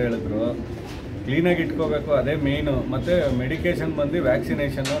 ಸಾರ್ ಹೇಳಿದ್ರು ಕ್ಲೀನಾಗಿ ಇಟ್ಕೋಬೇಕು, ಅದೇ ಮೇಯ್ನು. ಮತ್ತು ಮೆಡಿಕೇಷನ್ ಬಂದು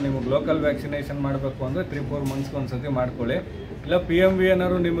ವ್ಯಾಕ್ಸಿನೇಷನ್ನು ನಿಮಗೆ ಲೋಕಲ್ ವ್ಯಾಕ್ಸಿನೇಷನ್ ಮಾಡಬೇಕು ಅಂದರೆ 3-4 months ಒಂದ್ಸತಿ ಮಾಡ್ಕೊಳ್ಳಿ. ಇಲ್ಲ PMV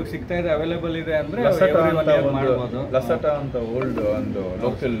ಏನಾದ್ರು ನಿಮಗೆ ಸಿಗ್ತಾ ಇದೆ, ಅವೈಲೇಬಲ್ ಇದೆ ಅಂದರೆ ಮಾಡ್ಬೋದು. ಲಸಟ ಅಂತ ಓಲ್ಡ್ ಒಂದು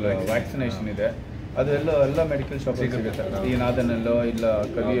ಲೋಕಲ್ ವ್ಯಾಕ್ಸಿನೇಷನ್ ಇದೆ, ಅದು ಎಲ್ಲ ಮೆಡಿಕಲ್ ಶಾಪ್ ಸಿಗುತ್ತೆ. ಈ ನಾದನಲ್ಲೋ ಇಲ್ಲ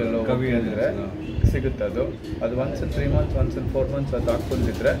ಕವಿಯಲ್ಲಿದ್ರೆ ಸಿಗುತ್ತೆ. ಅದು once in 3 months, once in 4 months ಅದು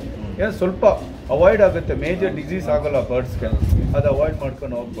ಹಾಕ್ಕೊಂಡಿದ್ರೆ ಏನು ಸ್ವಲ್ಪ ಅವಾಯ್ಡ್ ಆಗುತ್ತೆ. ಮೇಜರ್ ಡಿಸೀಸ್ ಆಗೋಲ್ಲ ಬರ್ಡ್ಸ್ಗೆ, ಅದು ಅವಾಯ್ಡ್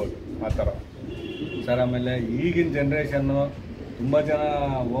ಮಾಡ್ಕೊಂಡು ಹೋಗ್ಬೋದು ಆ ಥರ ಸರ್. ಆಮೇಲೆ ಈಗಿನ ಜನ್ರೇಷನ್ನು ತುಂಬ ಜನ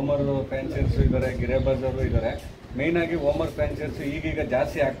ಹೋಮರ್ ಫ್ಯಾನ್ಸಿಯರ್ಸು ಇದ್ದಾರೆ, ಗಿರೇಬರ್ಸರು ಇದ್ದಾರೆ. ಮೇಯ್ನಾಗಿ ಹೋಮರ್ ಫ್ಯಾನ್ಸಿಯರ್ಸು ಈಗೀಗ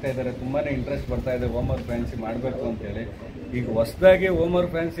ಜಾಸ್ತಿ ಆಗ್ತಾ ಇದ್ದಾರೆ, ತುಂಬಾ ಇಂಟ್ರೆಸ್ಟ್ ಬರ್ತಾ ಇದೆ ಹೋಮರ್ ಫ್ಯಾನ್ಸಿ ಮಾಡಬೇಕು ಅಂತೇಳಿ. ಈಗ ಹೊಸದಾಗಿ ಹೋಮರ್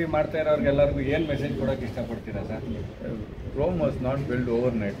ಫ್ಯಾನ್ಸಿ ಮಾಡ್ತಾ ಇರೋರಿಗೆಲ್ಲರಿಗೂ ಏನು ಮೆಸೇಜ್ ಕೊಡೋಕೆ ಇಷ್ಟಪಡ್ತೀರಾ sir? Rome was not build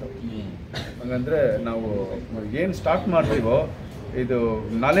over night. ಹಂಗಂದರೆ ನಾವು ಏನು ಸ್ಟಾರ್ಟ್ ಮಾಡ್ತೀವೋ ಇದು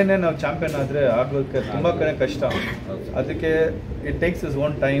ನಾಳೆನೇ ನಾವು ಚಾಂಪಿಯನ್ ಆದರೆ ಆಗೋಕ್ಕೆ ತುಂಬ ಕಷ್ಟ. ಅದಕ್ಕೆ it takes is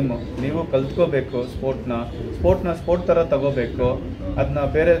own time. ನೀವು ಕಲ್ತ್ಕೋಬೇಕು ಸ್ಪೋರ್ಟ್ ಥರ ತಗೋಬೇಕು. ಅದನ್ನ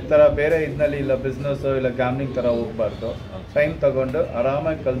ಬೇರೆ ಇದರಲ್ಲಿ ಇಲ್ಲ ಬಿಸ್ನೆಸ್ಸು ಇಲ್ಲ ಗ್ಯಾಮ್ಲಿಂಗ್ ಥರ ಹೋಗ್ಬಾರ್ದು. ಟೈಮ್ ತಗೊಂಡು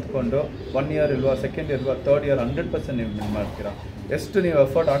ಆರಾಮಾಗಿ ಕಲ್ತ್ಕೊಂಡು 1 year ಇಲ್ವಾ, 2nd year ಇಲ್ವಾ, 3rd year 100% ನೀವು ವಿನ್ ಮಾಡ್ತೀರಾ. ಎಷ್ಟು ನೀವು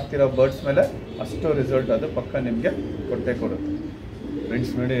ಎಫರ್ಟ್ ಹಾಕ್ತೀರಾ ಬರ್ಡ್ಸ್ ಮೇಲೆ ಅಷ್ಟು ರಿಸಲ್ಟ್ ಅದು ಪಕ್ಕ ನಿಮಗೆ ಕೊಟ್ಟೇ ಕೊಡುತ್ತೆ.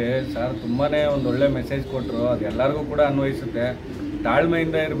 ಫ್ರೆಂಡ್ಸ್ ನೋಡಿ, ಸರ್ ತುಂಬಾ ಒಂದು ಒಳ್ಳೆ ಮೆಸೇಜ್ ಕೊಟ್ಟರು. ಅದು ಎಲ್ಲರಿಗೂ ಕೂಡ ಅನ್ವಯಿಸುತ್ತೆ.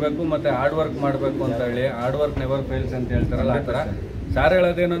 ತಾಳ್ಮೆಯಿಂದ ಇರಬೇಕು ಮತ್ತು ಹಾರ್ಡ್ ವರ್ಕ್ ಮಾಡಬೇಕು ಅಂತ ಹೇಳಿ. ಹಾರ್ಡ್ ವರ್ಕ್ ನೆವರ್ ಫೇಲ್ಸ್ ಅಂತ ಹೇಳ್ತಾರಲ್ಲ, ಆ ಥರ ಸಾರ್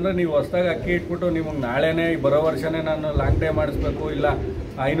ಹೇಳೋದೇನಂದ್ರೆ ನೀವು ಹೊಸದಾಗಿ ಅಕ್ಕಿ ಇಟ್ಬಿಟ್ಟು ನಿಮಗೆ ನಾಳೆನೇ ಬರೋ ವರ್ಷನೇ ನಾನು ಲಾಂಗ್ ಡೇ ಮಾಡಿಸ್ಬೇಕು, ಇಲ್ಲ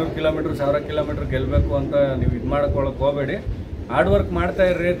 500 kilometers 1000 kilometers ಗೆಲ್ಲಬೇಕು ಅಂತ ನೀವು ಇದು ಮಾಡ್ಕೊಳಕ್ಕೆ ಹೋಗಬೇಡಿ. ಹಾರ್ಡ್ ವರ್ಕ್ ಮಾಡ್ತಾ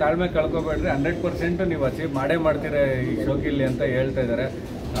ಇರ್ರಿ, ತಾಳ್ಮೆ ಕಳ್ಕೊಬೇಡ್ರಿ. 100% ನೀವು ಅಚೀವ್ ಮಾಡೇ ಮಾಡ್ತೀರಾ ಈ ಶೋಕಿಲ್ಲಿ ಅಂತ ಹೇಳ್ತಾ ಇದ್ದಾರೆ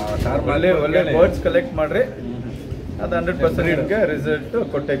ಸಾರ್. ಒಳ್ಳೆ ಬರ್ಡ್ಸ್ ಕಲೆಕ್ಟ್ ಮಾಡಿರಿ, ಅದು 100% ರಿಸಲ್ಟ್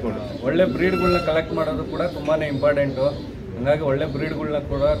ಕೊಟ್ಟೇ ಕೊಡುತ್ತೆ. ಒಳ್ಳೆ ಬ್ರೀಡ್ಗಳನ್ನ ಕಲೆಕ್ಟ್ ಮಾಡೋದು ಕೂಡ ತುಂಬಾ ಇಂಪಾರ್ಟೆಂಟು. ಹಾಗಾಗಿ ಒಳ್ಳೆ ಬ್ರೀಡ್ಗಳನ್ನ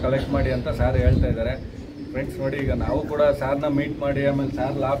ಕೂಡ ಕಲೆಕ್ಟ್ ಮಾಡಿ ಅಂತ ಸಾರ್ ಹೇಳ್ತಾ ಇದ್ದಾರೆ. ಫ್ರೆಂಡ್ಸ್ ನೋಡಿ, ಈಗ ನಾವು ಕೂಡ ಸಾರ್ನ ಮೀಟ್ ಮಾಡಿ ಆಮೇಲೆ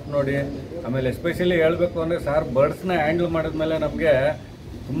ಸಾರ್ ಲಾಫ್ಟ್ ನೋಡಿ, ಆಮೇಲೆ ಎಸ್ಪೆಷಲಿ ಹೇಳಬೇಕು ಅಂದರೆ ಸಾರ್ ಬರ್ಡ್ಸ್ನ ಹ್ಯಾಂಡಲ್ ಮಾಡಿದ್ಮೇಲೆ ನಮಗೆ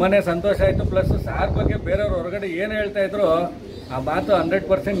ತುಂಬಾ ಸಂತೋಷ ಆಯಿತು. ಪ್ಲಸ್ ಸಾರ್ ಬಗ್ಗೆ ಬೇರೆಯವ್ರು ಹೊರಗಡೆ ಏನು ಹೇಳ್ತಾ ಇದ್ರು ಆ ಮಾತು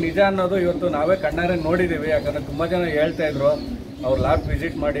 100% ನಿಜ ಅನ್ನೋದು ಇವತ್ತು ನಾವೇ ಕಣ್ಣಾರೆ ನೋಡಿದ್ದೀವಿ. ಯಾಕಂದರೆ ತುಂಬ ಜನ ಹೇಳ್ತಾ ಇದ್ರು ಅವ್ರು ಲಾಫ್ಟ್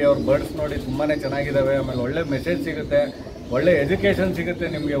ವಿಸಿಟ್ ಮಾಡಿ ಅವ್ರ ಬರ್ಡ್ಸ್ ನೋಡಿ ತುಂಬಾ ಚೆನ್ನಾಗಿದ್ದಾವೆ, ಆಮೇಲೆ ಒಳ್ಳೆ ಮೆಸೇಜ್ ಸಿಗುತ್ತೆ, ಒಳ್ಳೆ ಎಜುಕೇಷನ್ ಸಿಗುತ್ತೆ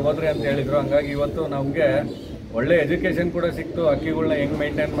ನಿಮಗೆ ಹೋದ್ರೆ ಅಂತ ಹೇಳಿದರು. ಹಂಗಾಗಿ ಇವತ್ತು ನಮಗೆ ಒಳ್ಳೆ ಎಜುಕೇಷನ್ ಕೂಡ ಸಿಕ್ತು, ಅಕ್ಕಿಗಳ್ನ ಹೆಂಗೆ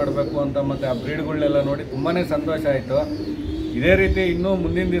ಮೇಂಟೈನ್ ಮಾಡಬೇಕು ಅಂತ, ಮತ್ತು ಆ ಬ್ರೀಡ್ಗಳನ್ನೆಲ್ಲ ನೋಡಿ ತುಂಬಾ ಸಂತೋಷ ಆಯಿತು. ಇದೇ ರೀತಿ ಇನ್ನೂ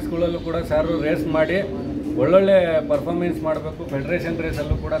ಮುಂದಿನ ದಿವಸಗಳಲ್ಲೂ ಕೂಡ ಸಾರು ರೇಸ್ ಮಾಡಿ ಒಳ್ಳೊಳ್ಳೆ ಪರ್ಫಾರ್ಮೆನ್ಸ್ ಮಾಡಬೇಕು. ಫೆಡರೇಷನ್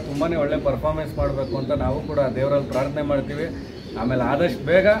ರೇಸಲ್ಲೂ ಕೂಡ ತುಂಬಾ ಒಳ್ಳೆ ಪರ್ಫಾರ್ಮೆನ್ಸ್ ಮಾಡಬೇಕು ಅಂತ ನಾವು ಕೂಡ ದೇವರಲ್ಲಿ ಪ್ರಾರ್ಥನೆ ಮಾಡ್ತೀವಿ. ಆಮೇಲೆ ಆದಷ್ಟು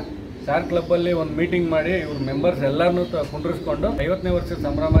ಬೇಗ ಸಾರ್ ಕ್ಲಬ್ಬಲ್ಲಿ ಒಂದು ಮೀಟಿಂಗ್ ಮಾಡಿ ಇವ್ರ ಮೆಂಬರ್ಸ್ ಎಲ್ಲರನ್ನೂ ಕುಂಡ್ರಿಸ್ಕೊಂಡು 50ನೇ ವರ್ಷದ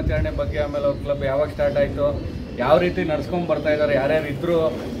ಸಂಭ್ರಮಾಚರಣೆ ಬಗ್ಗೆ, ಆಮೇಲೆ ಅವ್ರ ಕ್ಲಬ್ ಯಾವಾಗ ಸ್ಟಾರ್ಟ್ ಆಯಿತು, ಯಾವ ರೀತಿ ನಡ್ಸ್ಕೊಂಡು ಬರ್ತಾ ಇದ್ದಾರೆ, ಯಾರ್ಯಾರು ಇದ್ದರು,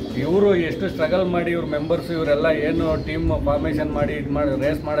 ಇವರು ಎಷ್ಟು ಸ್ಟ್ರಗಲ್ ಮಾಡಿ ಇವ್ರ ಮೆಂಬರ್ಸು ಇವರೆಲ್ಲ ಏನು ಟೀಮ್ ಫಾರ್ಮೇಷನ್ ಮಾಡಿ ಇದು ಮಾಡಿ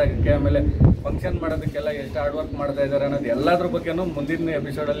ರೇಸ್ ಮಾಡೋಕ್ಕೆ, ಆಮೇಲೆ ಫಂಕ್ಷನ್ ಮಾಡೋದಕ್ಕೆಲ್ಲ ಎಷ್ಟು ಹಾರ್ಡ್ ವರ್ಕ್ ಮಾಡ್ತಾ ಇದ್ದಾರೆ ಅನ್ನೋದು ಎಲ್ಲದ್ರ ಬಗ್ಗೆನೂ ಮುಂದಿನ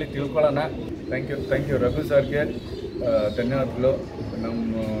ಎಪಿಸೋಡಲ್ಲಿ ತಿಳ್ಕೊಳ್ಳೋಣ. ಥ್ಯಾಂಕ್ ಯು ರಘು ಸರ್ಗೆ ಧನ್ಯವಾದಗಳು.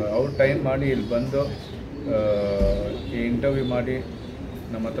 ಅವ್ರ ಟೈಮ್ ಮಾಡಿ ಇಲ್ಲಿ ಬಂದು ಈ ಇಂಟರ್ವ್ಯೂ ಮಾಡಿ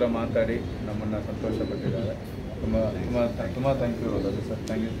ನಮ್ಮ ಹತ್ರ ಮಾತಾಡಿ ನಮ್ಮನ್ನು ಸಂತೋಷಪಟ್ಟಿದ್ದಾರೆ. ತುಂಬ ತುಂಬ ತುಂಬ thank you Ravi sir.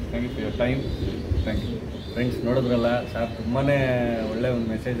 Thank you for your time. Thank you. Friends ನೋಡಿದ್ರಲ್ಲ ಸರ್, ತುಂಬಾ ಒಳ್ಳೆ ಒಂದು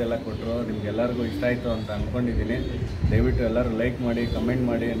ಮೆಸೇಜ್ ಎಲ್ಲ ಕೊಟ್ಟರು. ನಿಮ್ಗೆಲ್ಲರಿಗೂ ಇಷ್ಟ ಆಯಿತು ಅಂತ ಅಂದ್ಕೊಂಡಿದ್ದೀನಿ. ದಯವಿಟ್ಟು ಎಲ್ಲರೂ ಲೈಕ್ ಮಾಡಿ, ಕಮೆಂಟ್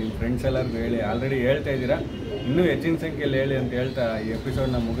ಮಾಡಿ, ನಿಮ್ಮ ಫ್ರೆಂಡ್ಸ್ ಎಲ್ಲರಿಗೂ ಹೇಳಿ. ಆಲ್ರೆಡಿ ಹೇಳ್ತಾ ಇದ್ದೀರಾ, ಇನ್ನೂ ಹೆಚ್ಚಿನ ಸಂಖ್ಯೆಯಲ್ಲಿ ಹೇಳಿ ಅಂತ ಹೇಳ್ತಾ ಈ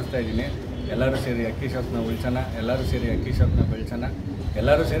ಎಪಿಸೋಡ್ನ ಮುಗಿಸ್ತಾ ಇದ್ದೀನಿ. ಎಲ್ಲರೂ ಸೇರಿ ಅಕ್ಕಿ ಶಾಪ್ನ ಉಳಿಸೋಣ, ಎಲ್ಲರೂ ಸೇರಿ ಅಕ್ಕಿ ಶಾಪ್ನ ಬೆಳೆಸೋಣ,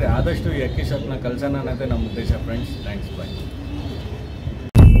 ಎಲ್ಲರೂ ಸೇರಿ ಆದಷ್ಟು ಈ ಅಕ್ಕಿ ಶಾಪ್ನ ಕಲ್ಸೋಣ ಅನ್ನೋದೇ ನಮ್ಮ ಉದ್ದೇಶ ಫ್ರೆಂಡ್ಸ್. ಥ್ಯಾಂಕ್ಸ್, ಬಾಯ್.